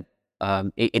see that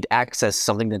it acts as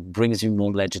something that brings you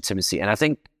more legitimacy. And I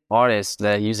think artists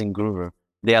that are using Groover,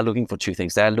 they are looking for two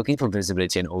things. They are looking for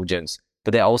visibility and audience,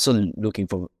 but they're also looking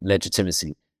for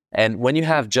legitimacy. And when you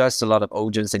have just a lot of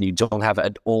audience and you don't have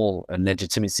at all a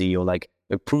legitimacy or like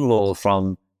approval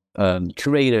from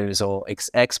curators or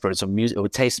experts or music or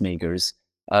tastemakers,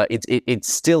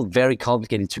 it's still very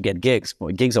complicated to get gigs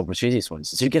opportunities, for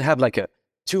instance. You can have like a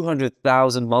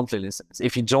 200,000 monthly listeners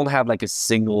if you don't have like a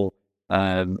single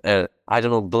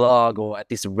blog or at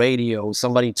least radio,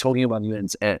 somebody talking about you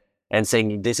and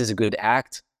saying this is a good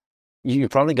act. You're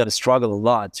probably going to struggle a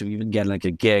lot to even get like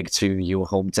a gig to your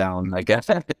hometown, like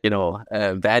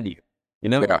venue.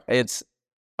 Yeah. It's.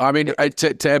 I mean,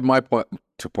 to add my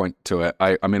point to it,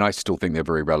 I still think they're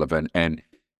very relevant. And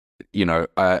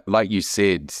like you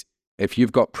said, if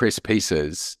you've got press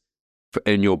pieces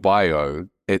in your bio,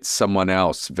 it's someone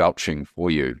else vouching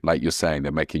for you. Like you're saying,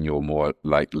 they're making you more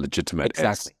like legitimate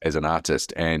as an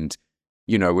artist. And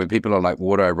when people are like,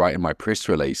 what do I write in my press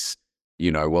release?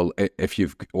 Well,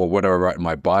 or what do I write in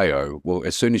my bio? Well,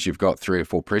 as soon as you've got 3 or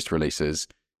 4 press releases,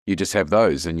 you just have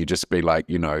those, and you just be like,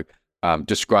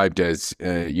 described as,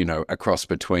 a cross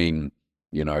between,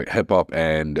 hip hop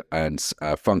and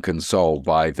funk and soul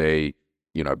by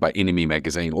by Enemy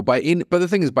magazine, or but the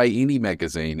thing is, by any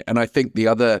magazine. And I think the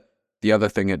other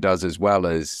thing it does as well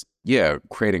is,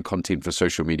 creating content for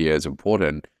social media is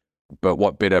important. But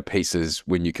what better pieces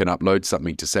when you can upload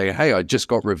something to say, hey, I just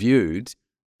got reviewed.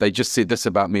 They just said this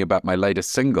about me, about my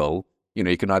latest single.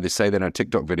 You can either say that in a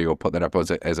TikTok video or put that up as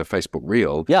a Facebook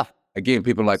reel. Yeah. Again,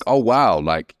 people are like, oh, wow,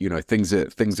 like, things are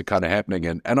kind of happening.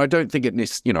 And I don't think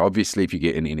obviously if you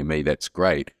get an enemy, that's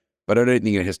great. But I don't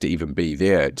think it has to even be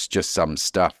there. It's just some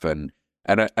stuff. And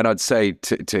I'd say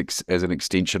to as an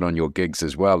extension on your gigs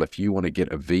as well, if you want to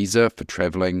get a visa for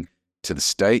traveling to the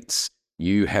States,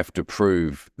 you have to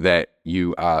prove that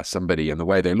you are somebody. And the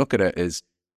way they look at it is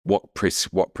what press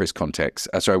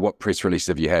release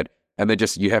have you had?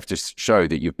 And you have to show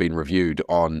that you've been reviewed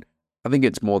on, I think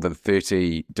it's more than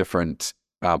 30 different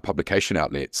publication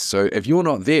outlets. So if you're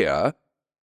not there,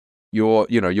 you're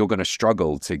going to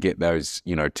struggle to get those,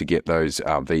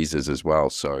 visas as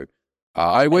well. So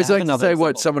I always like to say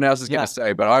what someone else is going to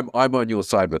say, but I'm on your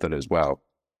side with it as well.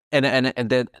 And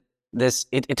then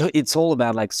it's all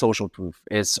about like social proof.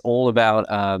 It's all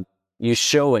about you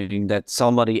showing that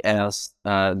somebody else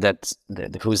that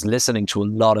who's listening to a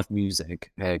lot of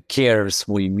music cares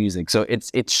for your music. So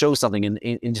it shows something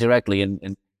indirectly,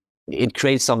 and it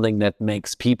creates something that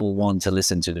makes people want to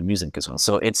listen to the music as well.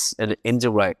 So it's an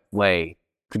indirect way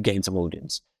to gain some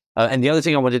audience. And the other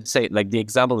thing I wanted to say, like the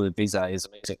example of the visa is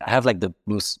amazing. I have like the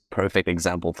most perfect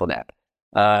example for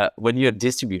that. When you're a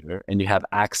distributor and you have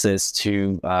access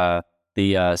to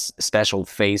the special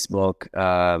Facebook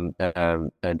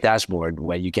dashboard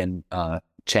where you can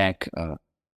check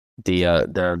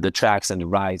the tracks and the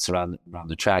rights around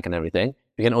the track and everything,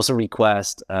 you can also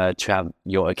request to have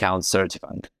your account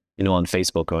certified, on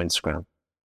Facebook or Instagram.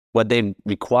 What they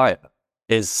require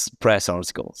is press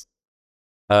articles.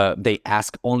 They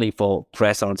ask only for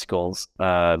press articles,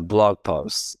 blog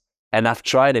posts. And I've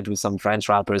tried it with some French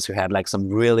rappers who had like some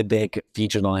really big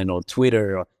feature line on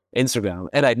Twitter or Instagram,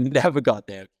 and I never got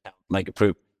their account like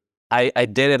approved. I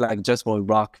did it like just for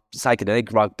a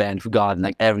psychedelic rock band who got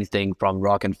like everything from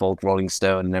rock and folk, Rolling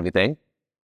Stone and everything.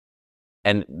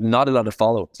 And not a lot of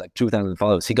followers, like 2,000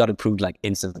 followers. He got approved like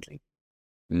instantly.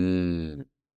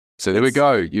 So there we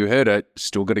go. You heard it.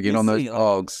 Still got to get on those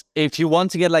blogs. If you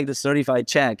want to get like the certified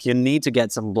check, you need to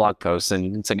get some blog posts,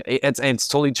 and it's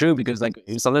totally true, because like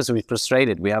sometimes we're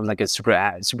frustrated. We have like a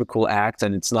super cool act,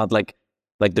 and it's not like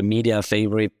the media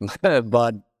favorite,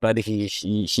 but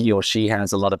he or she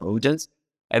has a lot of audience,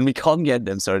 and we can't get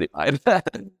them certified.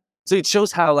 So it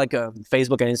shows how like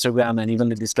Facebook and Instagram and even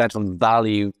this platform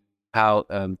value how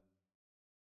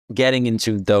getting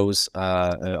into those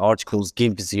articles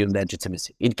gives you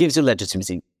legitimacy. It gives you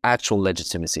legitimacy, actual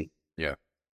legitimacy.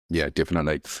 Yeah,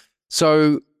 definitely.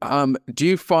 So do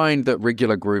you find that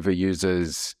regular Groover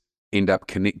users end up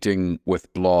connecting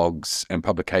with blogs and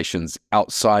publications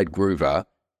outside Groover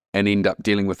and end up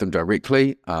dealing with them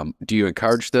directly? Do you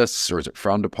encourage this, or is it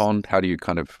frowned upon? How do you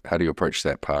approach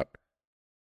that part?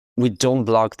 We don't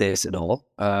block this at all.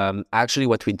 Actually,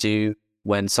 what we do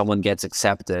when someone gets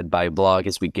accepted by a blog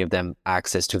is we give them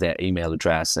access to their email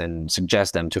address and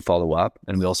suggest them to follow up.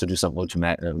 And we also do some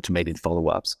automated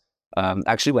follow-ups.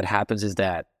 Actually, what happens is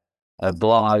that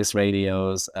blogs,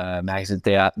 radios, magazines,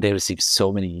 they receive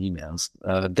so many emails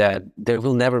that they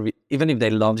will never, even if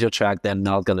they love your track, they're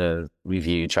not going to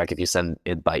review your track if you send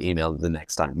it by email the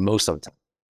next time, most of the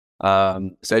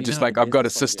time. So just like, I've got a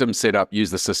system set up,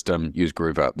 use the system, use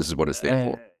Groover. This is what it's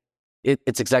there for.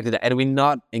 It's exactly that. And we're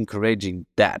not encouraging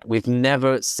that. We've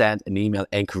never sent an email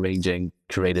encouraging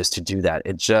creators to do that.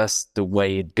 It's just the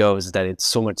way it goes, that it's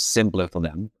so much simpler for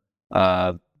them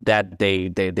that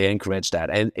they encourage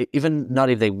that. And even not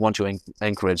if they want to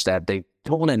encourage that, they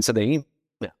don't answer the email.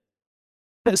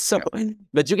 So,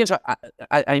 but you can try.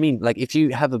 I mean, like if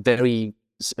you have a very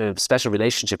special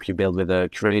relationship you build with a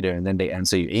creator and then they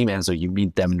answer your emails or you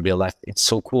meet them in real life, it's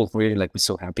so cool for you. Like, we're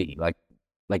so happy. Like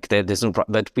there's no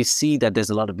problem, but we see that there's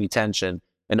a lot of retention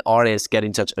and artists get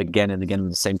in touch again and again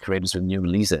with the same creators with new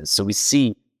releases. So we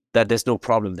see that there's no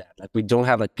problem there. Like, we don't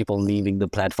have like people leaving the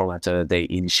platform after they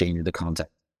initiated the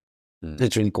contact.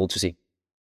 It's really cool to see.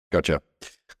 Gotcha.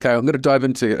 Okay, I'm going to dive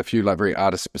into a few like very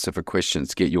artist specific questions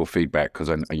to get your feedback, because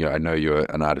I know you're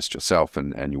an artist yourself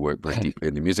and you work very deeply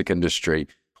in the music industry.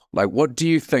 Like, what do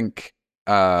you think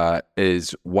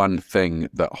is one thing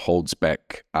that holds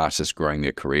back artists growing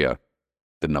their career?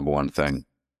 The number one thing?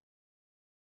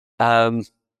 Um,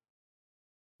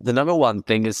 the number one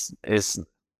thing is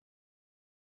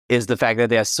the fact that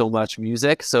there's so much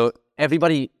music. So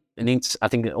everybody needs, I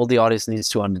think all the artists need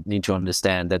to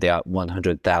understand that there are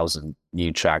 100,000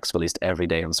 new tracks released every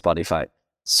day on Spotify.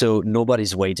 So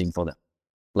nobody's waiting for them.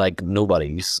 Like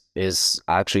nobody's is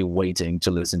actually waiting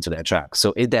to listen to their track.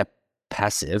 So if they're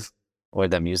passive or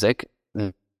their music,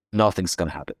 nothing's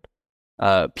gonna happen.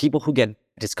 People who get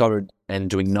discovered and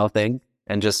doing nothing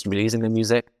and just releasing the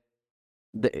music,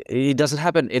 it doesn't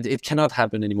happen. It cannot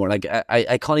happen anymore. Like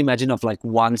I can't imagine of like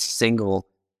one single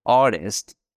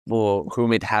artist for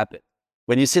whom it happened.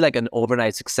 When you see like an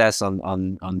overnight success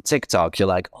on TikTok, you're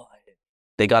like, oh,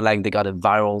 they got a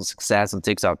viral success on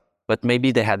TikTok, but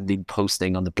maybe they had been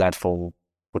posting on the platform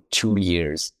for 2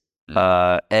 years,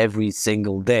 every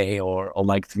single day or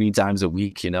like 3 times a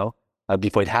week,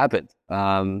 before it happened.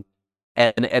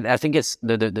 And I think it's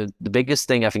the biggest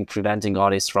thing, I think, preventing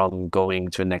artists from going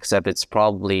to the next step. It's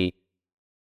probably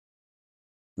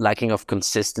lacking of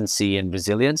consistency and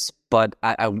resilience. But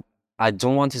I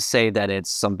don't want to say that it's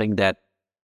something that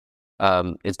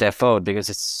it's their fault, because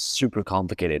it's super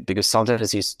complicated. Because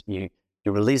sometimes you're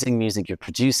releasing music, you're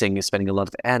producing, you're spending a lot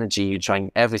of energy, you're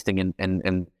trying everything,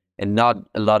 and not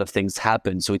a lot of things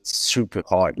happen. So it's super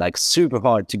hard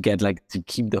to get to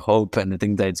keep the hope and the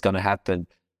thing that it's gonna happen.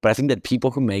 But I think that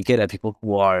people who make it are people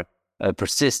who are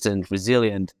persistent,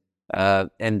 resilient,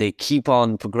 and they keep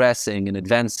on progressing and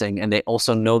advancing. And they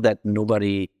also know that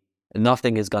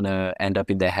nothing is going to end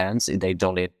up in their hands if they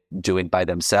don't do it by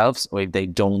themselves, or if they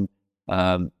don't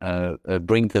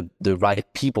bring the right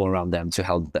people around them to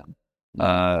help them,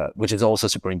 which is also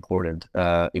super important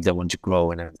if they want to grow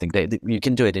and everything. You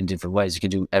can do it in different ways. You can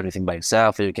do everything by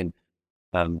yourself, or you can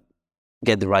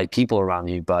get the right people around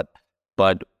you. But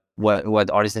what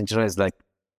artists need to know is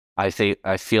I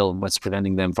feel what's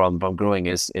preventing them from growing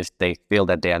is if they feel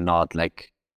that they are not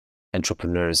like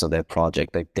entrepreneurs of their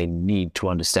project. Like they need to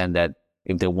understand that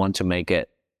if they want to make it,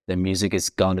 their music is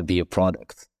gonna be a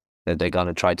product that they're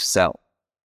gonna try to sell.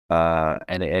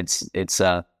 And it's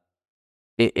a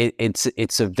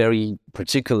very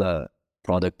particular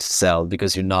product to sell,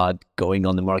 because you're not going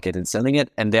on the market and selling it,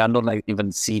 and they are not like even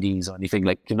CDs or anything.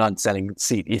 Like you're not selling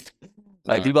CDs.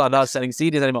 Like people are not selling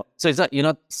CDs anymore. So you're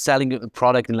not selling a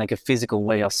product in like a physical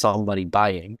way of somebody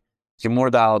buying. You're more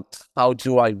about how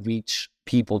do I reach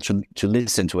people to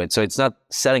listen to it. So it's not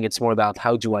selling, it's more about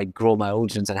how do I grow my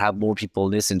audience and have more people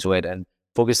listen to it, and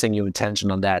focusing your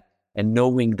attention on that, and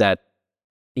knowing that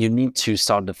you need to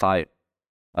start the fire.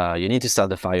 You need to start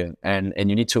the fire, and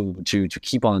you need to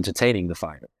keep on entertaining the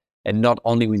fire. And not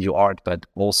only with your art, but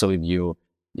also with your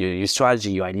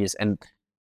strategy, your ideas.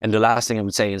 And the last thing I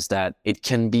would say is that it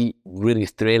can be really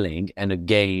thrilling and a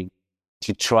game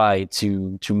to try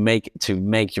to make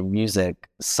your music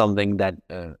something that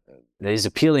is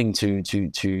appealing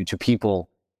to people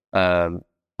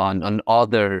on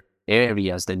other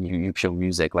areas than your pure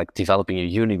music, like developing a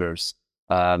universe,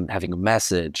 having a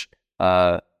message,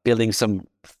 building some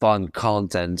fun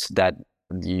content that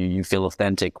you feel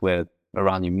authentic with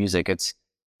around your music.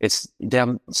 There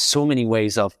are so many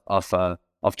ways of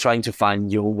trying to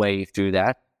find your way through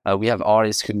that. We have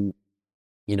artists who,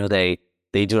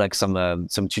 they do like some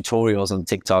tutorials on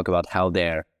TikTok about how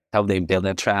they build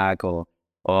their track, or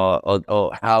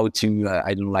how to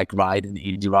write an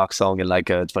indie rock song in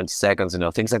 20 seconds,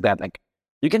 things like that. Like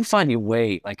you can find your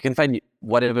way. Like you can find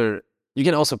whatever. You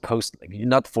can also post. Like you're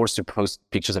not forced to post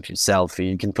pictures of yourself.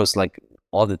 You can post like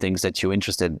all the things that you're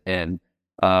interested in.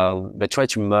 But try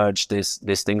to merge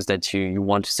these things that you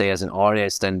want to say as an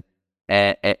artist, and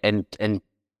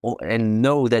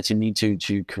know that you need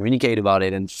to communicate about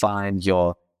it, and find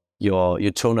your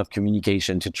tone of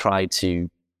communication to try to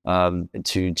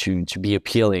be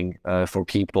appealing for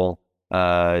people,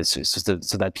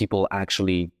 so that people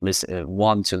actually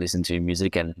want to listen to your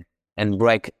music, and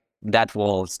break that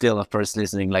wall still of first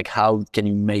listening. Like how can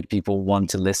you make people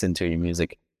want to listen to your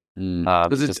music?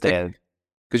 Because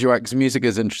you're right. Because music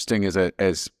is interesting as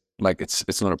it's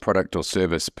not a product or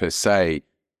service per se,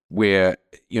 where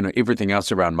everything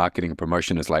else around marketing and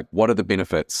promotion is like, what are the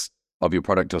benefits of your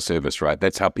product or service, right?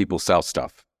 That's how people sell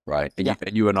stuff, right? And,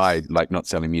 you and I like not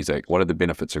selling music. What are the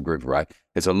benefits of Groove, right?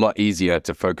 It's a lot easier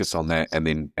to focus on that and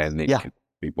then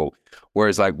people.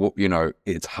 Whereas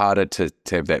it's harder to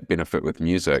have that benefit with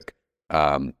music.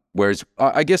 Whereas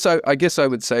I guess I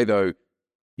would say though,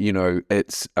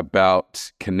 it's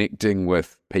about connecting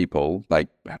with people, like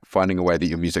finding a way that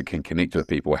your music can connect with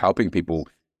people, helping people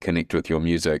connect with your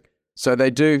music, so they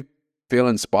do feel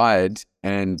inspired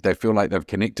and they feel like they've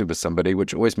connected with somebody,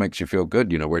 which always makes you feel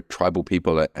good. We're tribal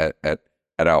people at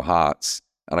our hearts,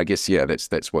 And I guess, yeah,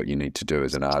 that's what you need to do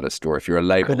as an artist, or if you're a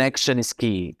label. Connection is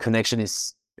key. Connection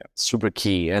is super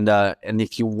key. And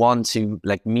if you want to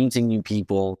like meeting new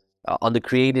people on the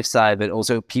creative side, but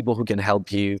also people who can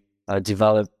help you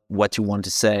develop what you want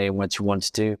to say and what you want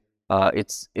to do,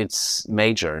 it's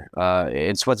major.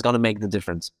 It's what's going to make the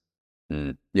difference.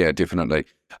 Yeah, definitely.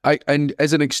 And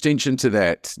as an extension to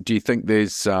that, do you think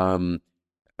there's,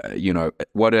 you know,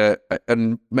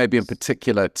 and maybe in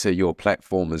particular to your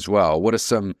platform as well, what are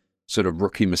some sort of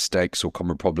rookie mistakes or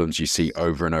common problems you see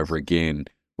over and over again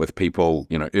with people,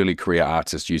 you know, early career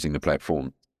artists using the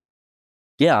platform?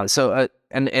 Yeah. So,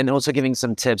 and also giving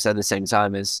some tips at the same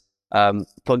time is,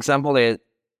 for example,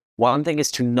 one thing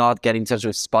is to not get in touch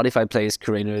with Spotify playlist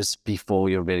curators before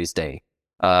your release day.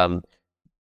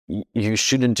 You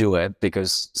shouldn't do it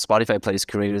because Spotify playlist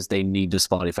curators, they need the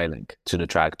Spotify link to the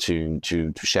track to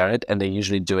share it, and they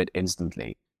usually do it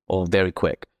instantly or very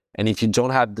quick. And if you don't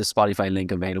have the Spotify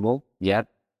link available yet,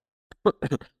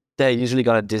 they're usually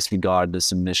gonna disregard the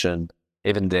submission,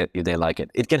 even if they like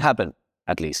it. It can happen,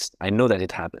 at least. I know that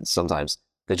it happens sometimes.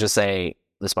 They just say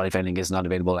the Spotify link is not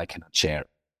available, I cannot share.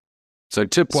 So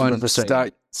tip one,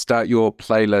 start your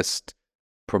playlist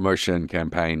promotion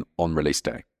campaign on release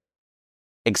day.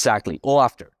 Exactly, or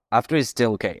after. After is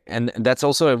still okay. And that's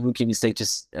also a rookie mistake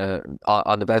just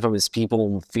on the platform, is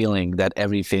people feeling that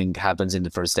everything happens in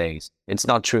the first days. It's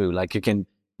not true. Like, you can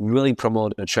really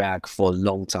promote a track for a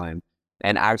long time.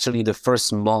 And actually the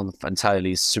first month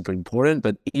entirely is super important,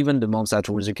 but even the months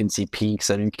afterwards, you can see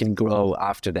peaks and you can grow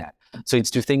after that. So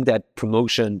it's to think that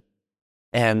promotion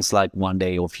ends like one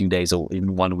day or a few days or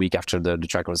even 1 week after the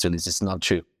track was released. It's not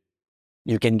true.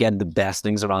 You can get the best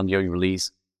things around your release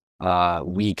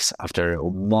weeks after,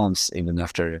 or months even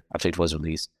after it was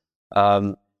released.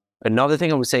 Another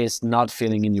thing I would say is not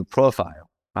filling in your profile.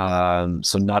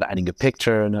 So not adding a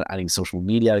picture, not adding social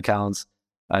media accounts,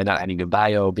 not adding a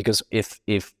bio, because if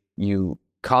you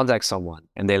contact someone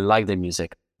and they like their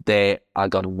music, they are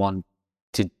going to want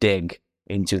to dig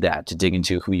into that, to dig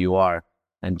into who you are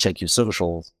and check your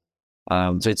socials.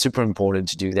 So it's super important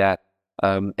to do that.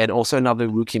 And also another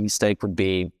rookie mistake would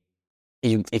be,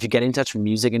 if you get in touch with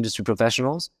music industry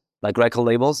professionals, like record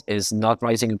labels, is not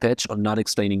writing a pitch or not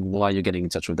explaining why you're getting in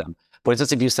touch with them. For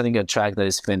instance, if you're sending a track that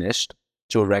is finished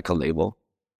to a record label,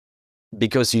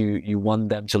 because you want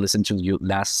them to listen to your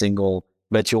last single,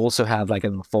 but you also have like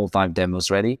 4 or 5 demos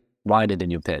ready, write it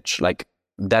in your pitch. Like,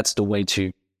 that's the way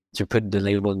to put the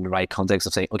label in the right context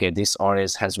of saying, okay, this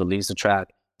artist has released a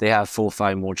track, they have 4 or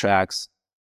 5 more tracks,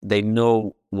 they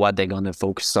know what they're going to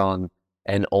focus on,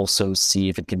 and also see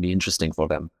if it can be interesting for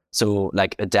them. So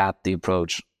like, adapt the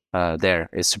approach there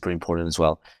is super important as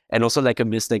well. And also, like, a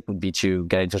mistake would be to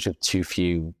get in touch with too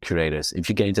few curators. If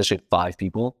you get in touch with 5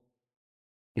 people,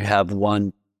 you have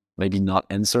 1 maybe not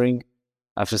answering.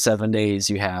 After 7 days,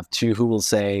 you have 2 who will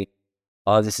say,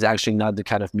 oh, this is actually not the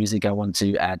kind of music I want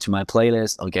to add to my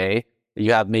playlist. Okay.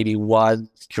 You have maybe 1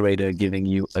 curator giving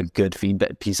you a good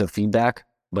piece of feedback,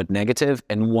 but negative,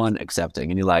 and 1 accepting.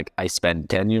 And you're like, I spent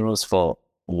 10 euros for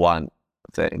 1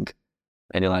 thing.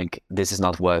 And you're like, this is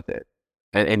not worth it.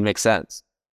 And it makes sense.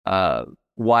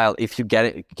 While if you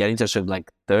get in touch with like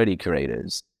 30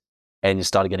 curators and you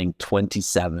start getting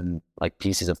 27 like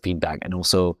pieces of feedback, and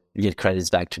also you get credits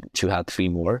back to have 3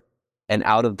 more. And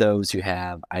out of those, you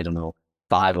have, I don't know,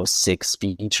 5 or 6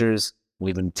 features, or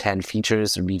even 10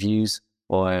 features, reviews,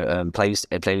 or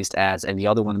playlist ads, and the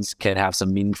other ones can have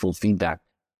some meaningful feedback.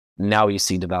 Now you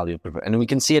see the value of it. And we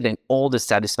can see it in all the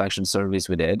satisfaction surveys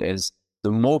we did, is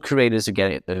the more curators you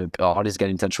get, artists get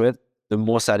in touch with, the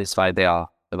more satisfied they are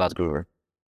about Groover.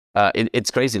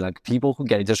 It's crazy. Like, people who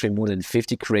get in touch with more than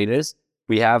 50 curators,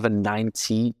 we have a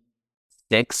 96%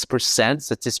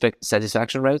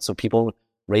 satisfaction rate. So people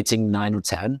rating 9 or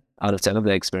 10 out of 10 of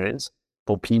their experience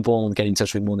for people getting in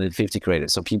touch with more than 50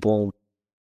 curators. So people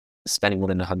spending more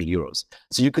than 100 euros.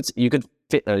 So you could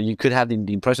have the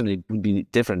impression that it would be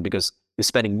different because you're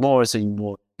spending more, so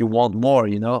you want more,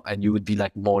 you know, and you would be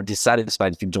like more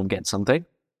dissatisfied if you don't get something.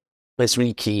 But it's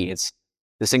really key. It's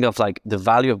this thing of like, the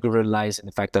value of Groover lies in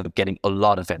the fact of getting a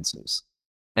lot of answers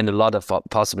and a lot of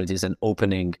possibilities, and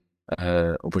opening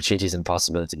opportunities and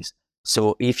possibilities.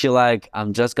 So if you're like,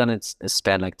 I'm just gonna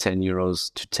spend like 10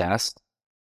 euros to test,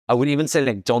 I would even say,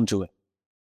 like, don't do it.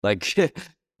 Like,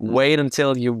 wait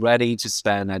until you're ready to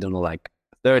spend, I don't know, like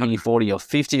 30, 40 or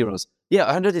 50 euros. Yeah,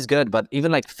 100 is good, but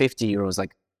even like 50 euros,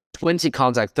 like 20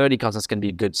 contacts, 30 contacts can be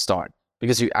a good start,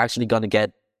 because you're actually going to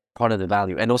get part of the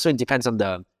value. And also, it depends on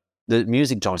the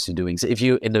music genres you're doing. So if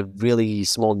you're in a really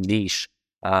small niche,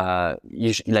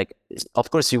 like,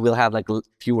 of course, you will have like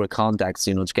fewer contacts,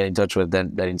 you know, to get in touch with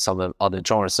than in some other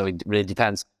genres. So it really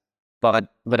depends. but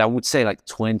I would say like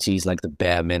 20 is like the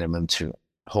bare minimum to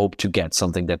hope to get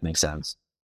something that makes sense.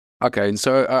 Okay, and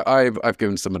so I've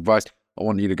given some advice. I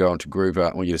want you to go onto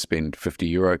Groover. I want you to spend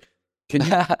 €50. Can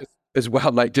you as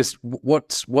well, like, just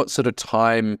what sort of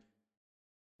time?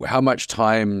 How much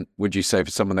time would you say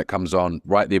for someone that comes on,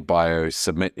 write their bio,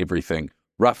 submit everything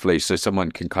roughly, so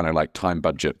someone can kind of like time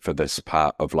budget for this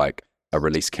part of like a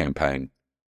release campaign?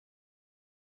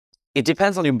 It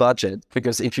depends on your budget,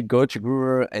 because if you go to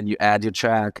Groover and you add your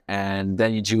track and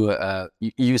then you do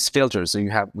you use filters,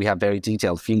 so we have very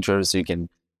detailed filters, so you can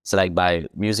select by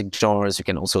music genres, you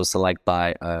can also select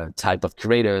by type of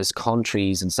creators,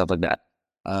 countries, and stuff like that.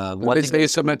 Let's say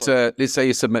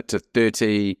you submit to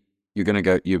 30. You're gonna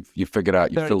go. You've figured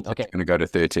out your filter. Okay. You're gonna go to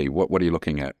 30. What are you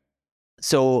looking at?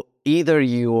 So either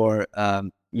you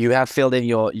have filled in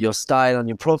your style on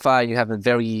your profile, you have a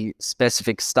very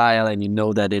specific style, and you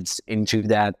know that it's into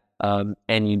that,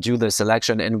 and you do the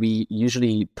selection. And we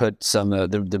usually put some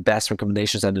the best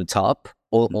recommendations at the top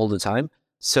all the time.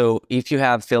 So if you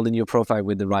have filled in your profile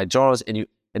with the right genres, and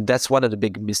that's one of the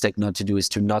big mistakes not to do, is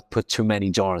to not put too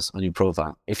many genres on your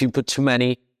profile. If you put too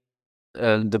many,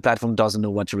 the platform doesn't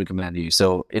know what to recommend you.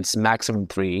 So it's maximum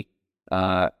 3.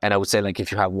 And I would say, like,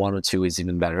 if you have 1 or 2 is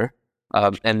even better.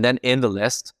 And then in the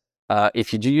list,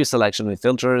 if you do your selection with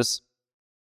filters,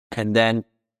 and then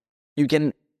you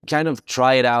can kind of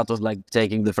try it out with like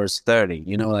taking the first 30,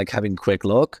 like having a quick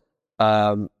look.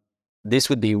 This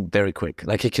would be very quick.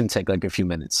 Like, it can take like a few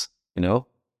minutes,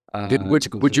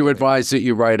 Would you advise that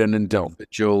you write an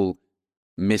individual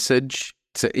message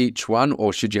to each one,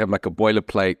 or should you have like a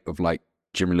boilerplate of like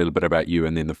generally a little bit about you,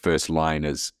 and then the first line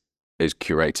is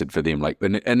curated for them? Like,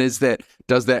 and does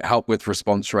that help with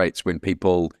response rates when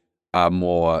people are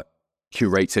more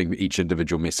curating each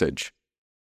individual message?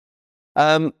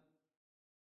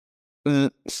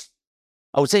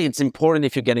 I would say it's important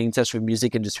if you're getting in touch with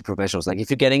music industry professionals. Like, if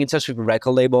you're getting in touch with a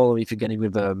record label, or if you're getting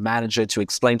with a manager, to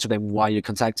explain to them why you're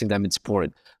contacting them, it's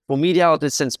important. For media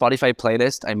outlets and Spotify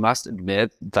playlist, I must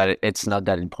admit that it's not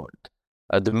that important.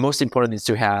 The most important is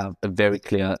to have a very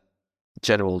clear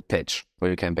general pitch for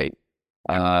your campaign.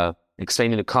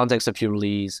 Explaining the context of your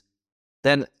release,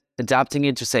 then adapting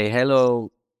it to say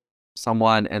hello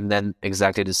someone, and then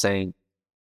exactly the same.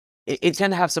 It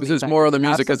can have some. This is more of the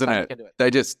music, isn't it? They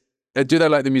just do they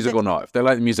like the music or not? If they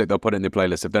like the music, they'll put it in their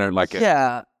playlist. If they don't like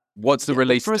it, what's the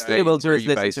release? First thing we'll do is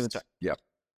listen to the track. Yeah,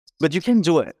 but you can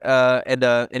do it, and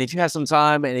if you have some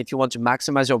time, and if you want to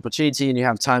maximize your opportunity, and you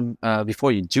have time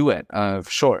before you do it, for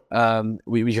sure,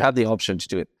 we have the option to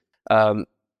do it.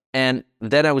 And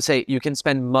then I would say you can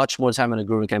spend much more time on a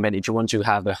Groover campaign if you want to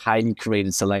have a highly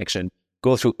curated selection.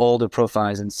 Go through all the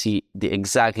profiles and see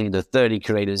exactly the 30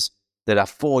 creators that are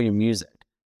for your music.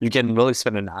 You can really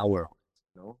spend an hour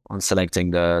on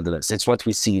selecting the list. It's what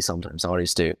we see sometimes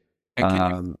artists do.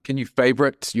 And can you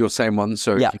favorite your same one?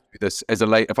 So if you do this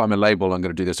if I'm a label, I'm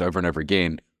going to do this over and over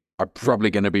again. I'm probably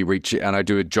going to be reaching, and I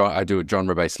do a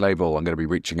genre-based label, I'm going to be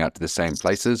reaching out to the same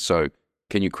places. So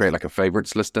can you create like a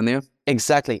favorites list in there?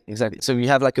 Exactly. So you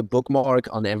have like a bookmark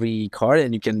on every card,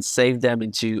 and you can save them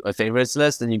into a favorites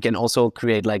list, and you can also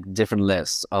create like different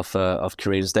lists of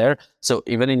creators there. So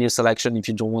even in your selection, if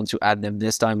you don't want to add them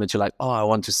this time, but you're like, oh, I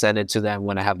want to send it to them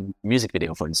when I have a music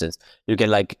video, for instance, you can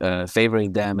like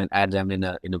favorite them and add them in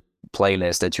a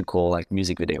playlist that you call like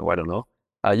music video. I don't know.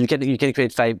 You can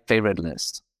create favorite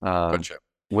lists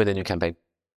within your campaign.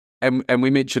 And we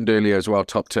mentioned earlier as well,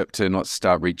 top tip to not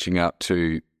start reaching out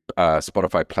to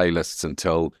Spotify playlists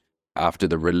until after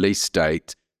the release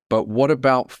date. But what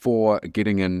about for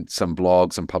getting in some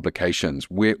blogs and publications?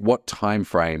 What time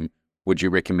frame would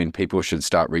you recommend people should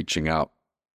start reaching out?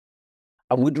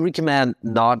 I would recommend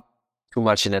not too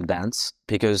much in advance,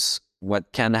 because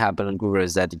what can happen on Groover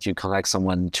is that if you contact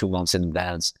someone 2 months in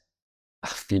advance,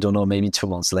 you don't know, maybe 2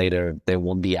 months later, they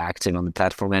won't be active on the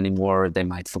platform anymore. They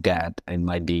might forget, and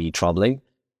might be troubling.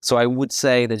 So I would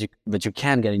say that you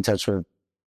can get in touch with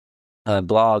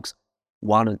blogs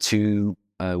 1 or 2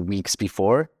 weeks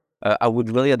before. I would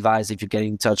really advise, if you get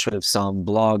in touch with some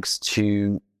blogs,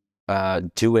 to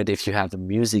do it if you have a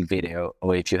music video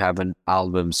or if you have an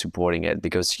album supporting it,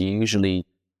 because usually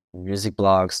music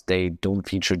blogs, they don't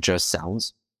feature just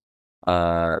sounds.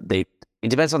 It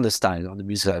depends on the style, on the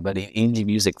music side, but in indie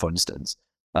music, for instance,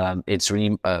 it's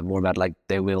really more about like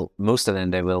most of them,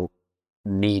 they will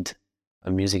need a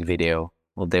music video,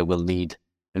 or they will need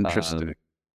interesting,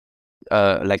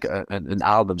 like an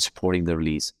album supporting the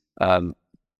release.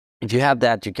 If you have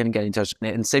that, you can get in touch,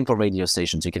 and same for radio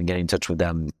stations, you can get in touch with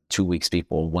them 2 weeks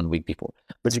before, 1 week before.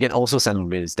 But you can also send on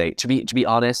release date. To be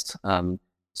honest,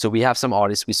 So we have some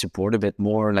artists we support a bit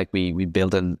more. Like we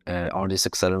build an artist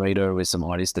accelerator with some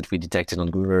artists that we detected on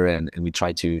Groover, and we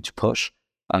try to push.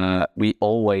 We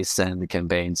always send the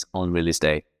campaigns on release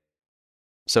day.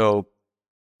 So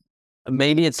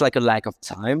maybe it's like a lack of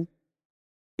time.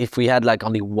 If we had like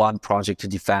only one project to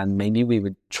defend, maybe we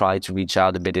would try to reach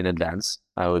out a bit in advance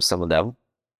with some of them.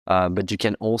 But you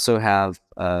can also have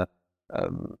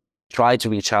try to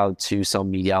reach out to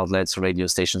some media outlets, radio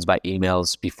stations by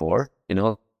emails before,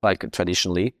 like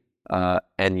traditionally,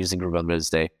 and using Groover on release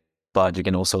day. But you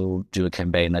can also do a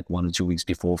campaign like 1 or 2 weeks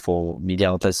before for media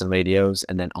outlets and radios,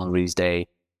 and then on release day,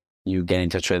 you get in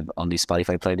touch with on the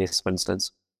Spotify playlist, for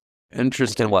instance.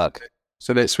 Interesting. It can work.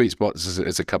 So that sweet spot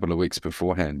is a couple of weeks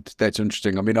beforehand. That's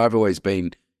interesting. I mean, I've always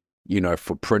been,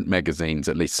 for print magazines,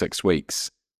 at least 6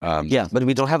 weeks. Yeah, but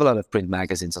we don't have a lot of print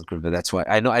magazines on Groover. That's why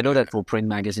I know that for print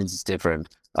magazines it's different.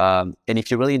 And if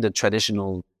you're really in the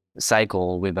traditional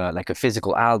cycle with like a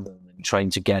physical album and trying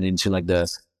to get into like the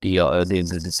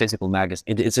physical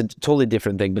magazine, it's a totally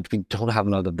different thing. But we don't have a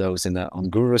lot of those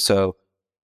on Groover. So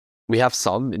we have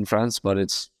some in France, but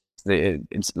it's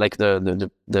like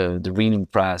the reading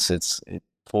press.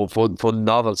 For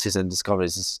novelties and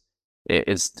discoveries, it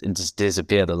just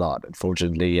disappeared a lot,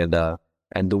 unfortunately.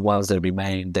 And the ones that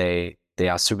remain, they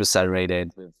are super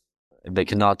saturated. They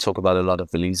cannot talk about a lot of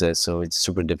releases, so it's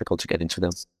super difficult to get into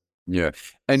them. Yeah.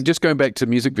 And just going back to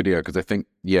music video, because I think,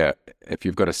 if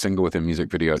you've got a single with a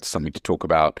music video, it's something to talk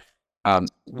about.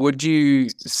 Would you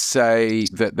say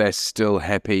that they're still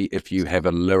happy if you have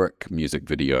a lyric music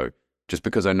video? Just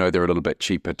because I know they're a little bit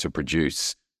cheaper to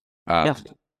produce. Yeah.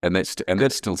 And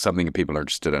that's still something that people are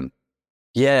interested in.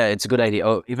 Yeah, it's a good idea.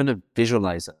 Oh, even a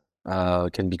visualizer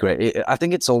can be great. I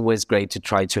think it's always great to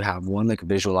try to have one, like a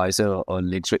visualizer or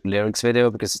lyrics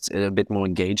video, because it's a bit more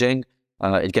engaging.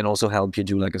 It can also help you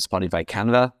do like a Spotify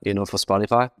Canva, for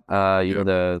Spotify.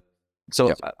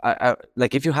 I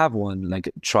like if you have one,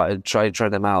 like try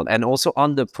them out. And also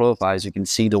on the profiles, you can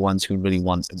see the ones who really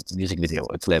want a music video,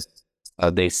 a clip.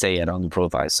 They say it on the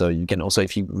profile. So you can also,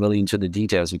 if you're really into the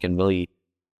details, you can really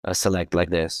select like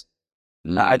this.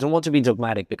 I don't want to be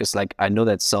dogmatic because like I know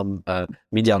that some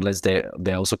media outlets,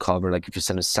 they also cover, like if you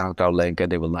send a SoundCloud link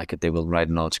and they will like it, they will write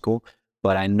an article.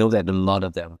 But I know that a lot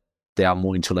of them, they are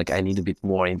more into like, I need a bit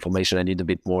more information, I need a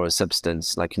bit more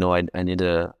substance, like, I need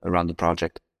around the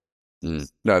project.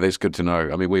 No, that's good to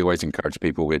know. I mean, we always encourage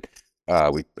people we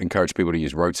encourage people to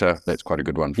use Rota. That's quite a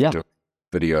good one for doing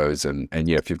videos. And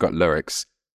if you've got lyrics,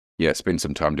 spend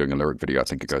some time doing a lyric video. I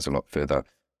think it goes a lot further.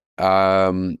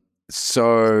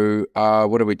 So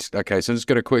what are we? Okay, so I'm just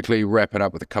going to quickly wrap it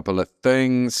up with a couple of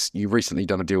things. You've recently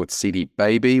done a deal with CD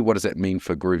Baby. What does that mean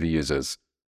for Groover users?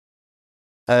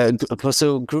 So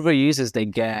Groover users, they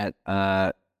get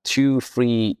 2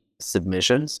 free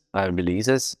submissions,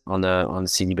 releases on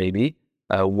CD Baby,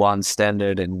 1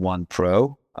 standard and 1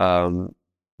 pro,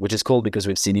 which is cool because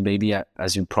with CD Baby,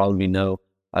 as you probably know,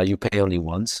 you pay only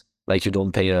once. Like you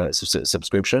don't pay a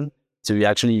subscription. So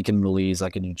you can release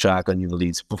like a new track or new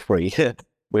release for free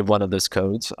with one of those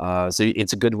codes. So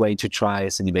it's a good way to try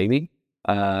CD Baby.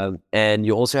 And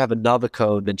you also have another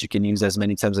code that you can use as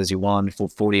many times as you want for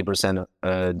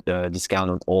 40% discount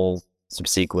on all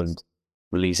subsequent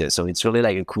releases. So it's really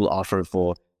like a cool offer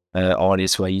for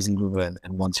artists who are using Groover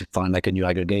and want to find like a new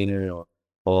aggregator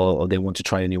or they want to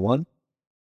try a new one.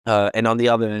 And on the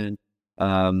other end,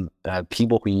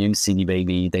 people who use CD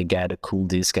Baby, they get a cool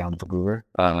discount for Groover,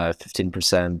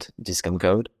 15% discount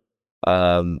code,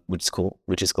 which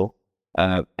is cool.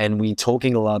 And we're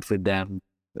talking a lot with them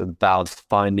about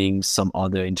finding some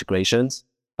other integrations.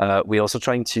 We're also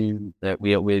trying to,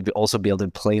 we also build a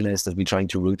playlist that we're trying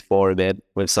to root for a bit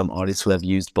with some artists who have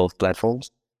used both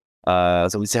platforms.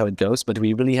 So we see how it goes, but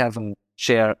we really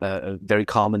share a very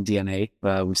common DNA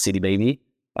with CD Baby.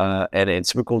 And it's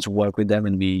super cool to work with them,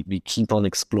 and we keep on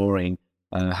exploring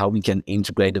how we can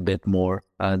integrate a bit more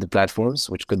the platforms,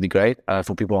 which could be great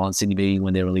for people on CD Baby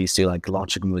when they release to like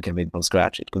launch a Groover campaign from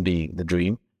scratch. It could be the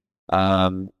dream.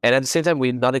 And at the same time,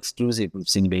 we're not exclusive with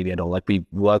CD Baby at all. Like we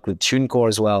work with TuneCore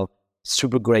as well.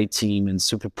 Super great team and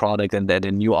super product, and the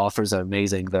new offers are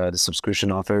amazing. The subscription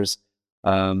offers.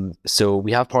 So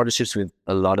we have partnerships with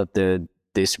a lot of the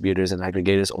distributors and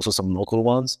aggregators, also some local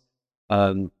ones.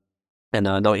 And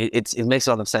no, it makes a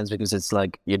lot of sense because it's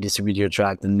like you distribute your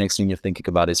track, the next thing you're thinking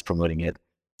about is promoting it.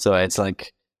 So it's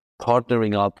like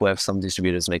partnering up with some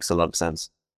distributors makes a lot of sense.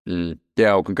 Yeah,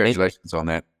 well, congratulations on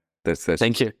that. That's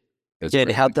Thank you.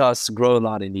 It helped us grow a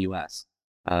lot in the US,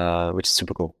 which is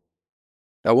super cool.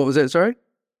 What was that, sorry?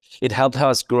 It helped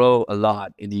us grow a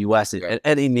lot in the US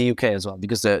and in the UK as well,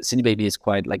 because the CD Baby is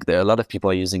quite like a lot of people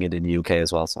are using it in the UK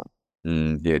as well. So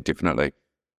yeah, definitely.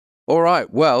 All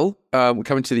right. Well, we're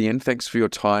coming to the end. Thanks for your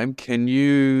time. Can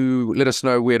you let us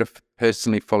know where to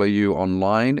personally follow you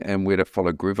online and where to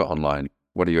follow Groover online?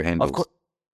 What are your handles?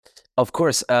 Of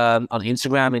course, on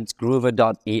Instagram, it's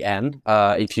groover.en.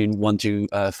 If you want to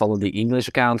follow the English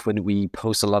account, when we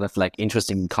post a lot of like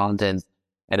interesting content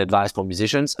and advice for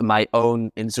musicians. My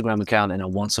own Instagram account, and I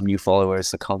want some new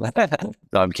followers to come.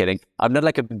 No, I'm kidding. I'm not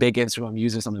like a big Instagram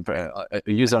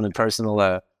user on a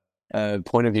personal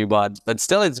point of view, but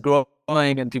still it's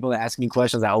growing, and people are asking me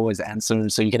questions. I always answer.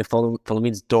 So you can follow me.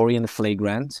 It's Dorian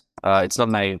Flagrant. It's not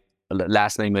my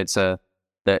last name. It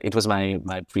was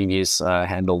my previous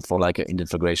handle for like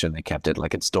integration. I kept it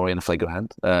like it's Dorian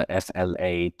Flagrant,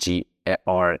 Flagrant.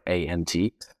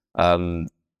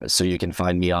 So you can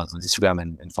find me on Instagram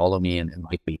and follow me and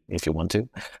like me if you want to.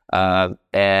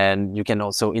 And you can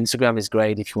also, Instagram is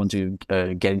great if you want to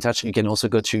get in touch. You can also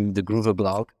go to the Groover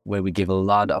blog, where we give a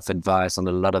lot of advice on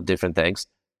a lot of different things.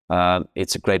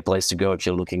 It's a great place to go if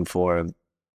you're looking for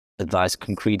advice,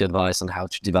 concrete advice on how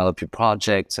to develop your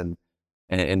projects and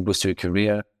boost your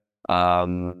career.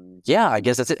 Yeah, I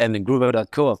guess that's it. And then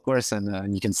groover.co, of course,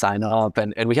 and you can sign up.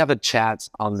 And we have a chat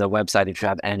on the website if you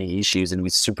have any issues, and we're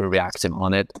super reactive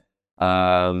on it.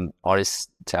 Artists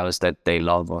tell us that they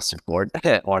love our support,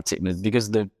 our team, because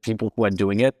the people who are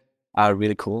doing it are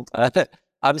really cool.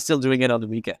 I'm still doing it on the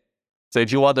weekend. So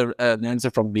if you want an answer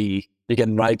from me, you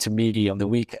can write to me on the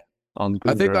weekend. On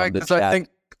Groover, I think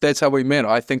that's how we met.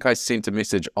 I think I sent a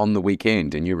message on the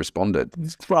weekend and you responded.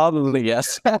 Probably,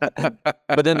 yes.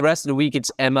 But then the rest of the week,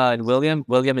 it's Emma and William.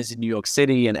 William is in New York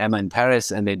City and Emma in Paris,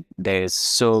 and they're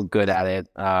so good at it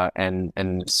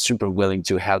and super willing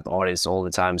to help artists all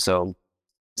the time. So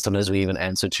sometimes we even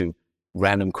answer to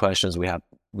random questions we have,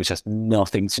 which has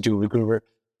nothing to do with Groover.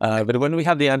 But when we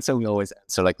have the answer, we always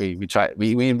answer. Like we try.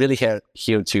 We really here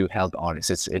to help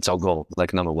artists. It's our goal,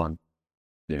 like number one.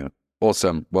 Yeah.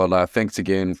 Awesome. Well, thanks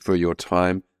again for your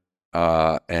time.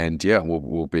 And yeah,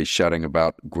 we'll be shouting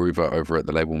about Groover over at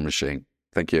the Label Machine.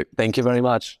 Thank you. Thank you very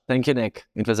much. Thank you, Nick.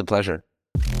 It was a pleasure.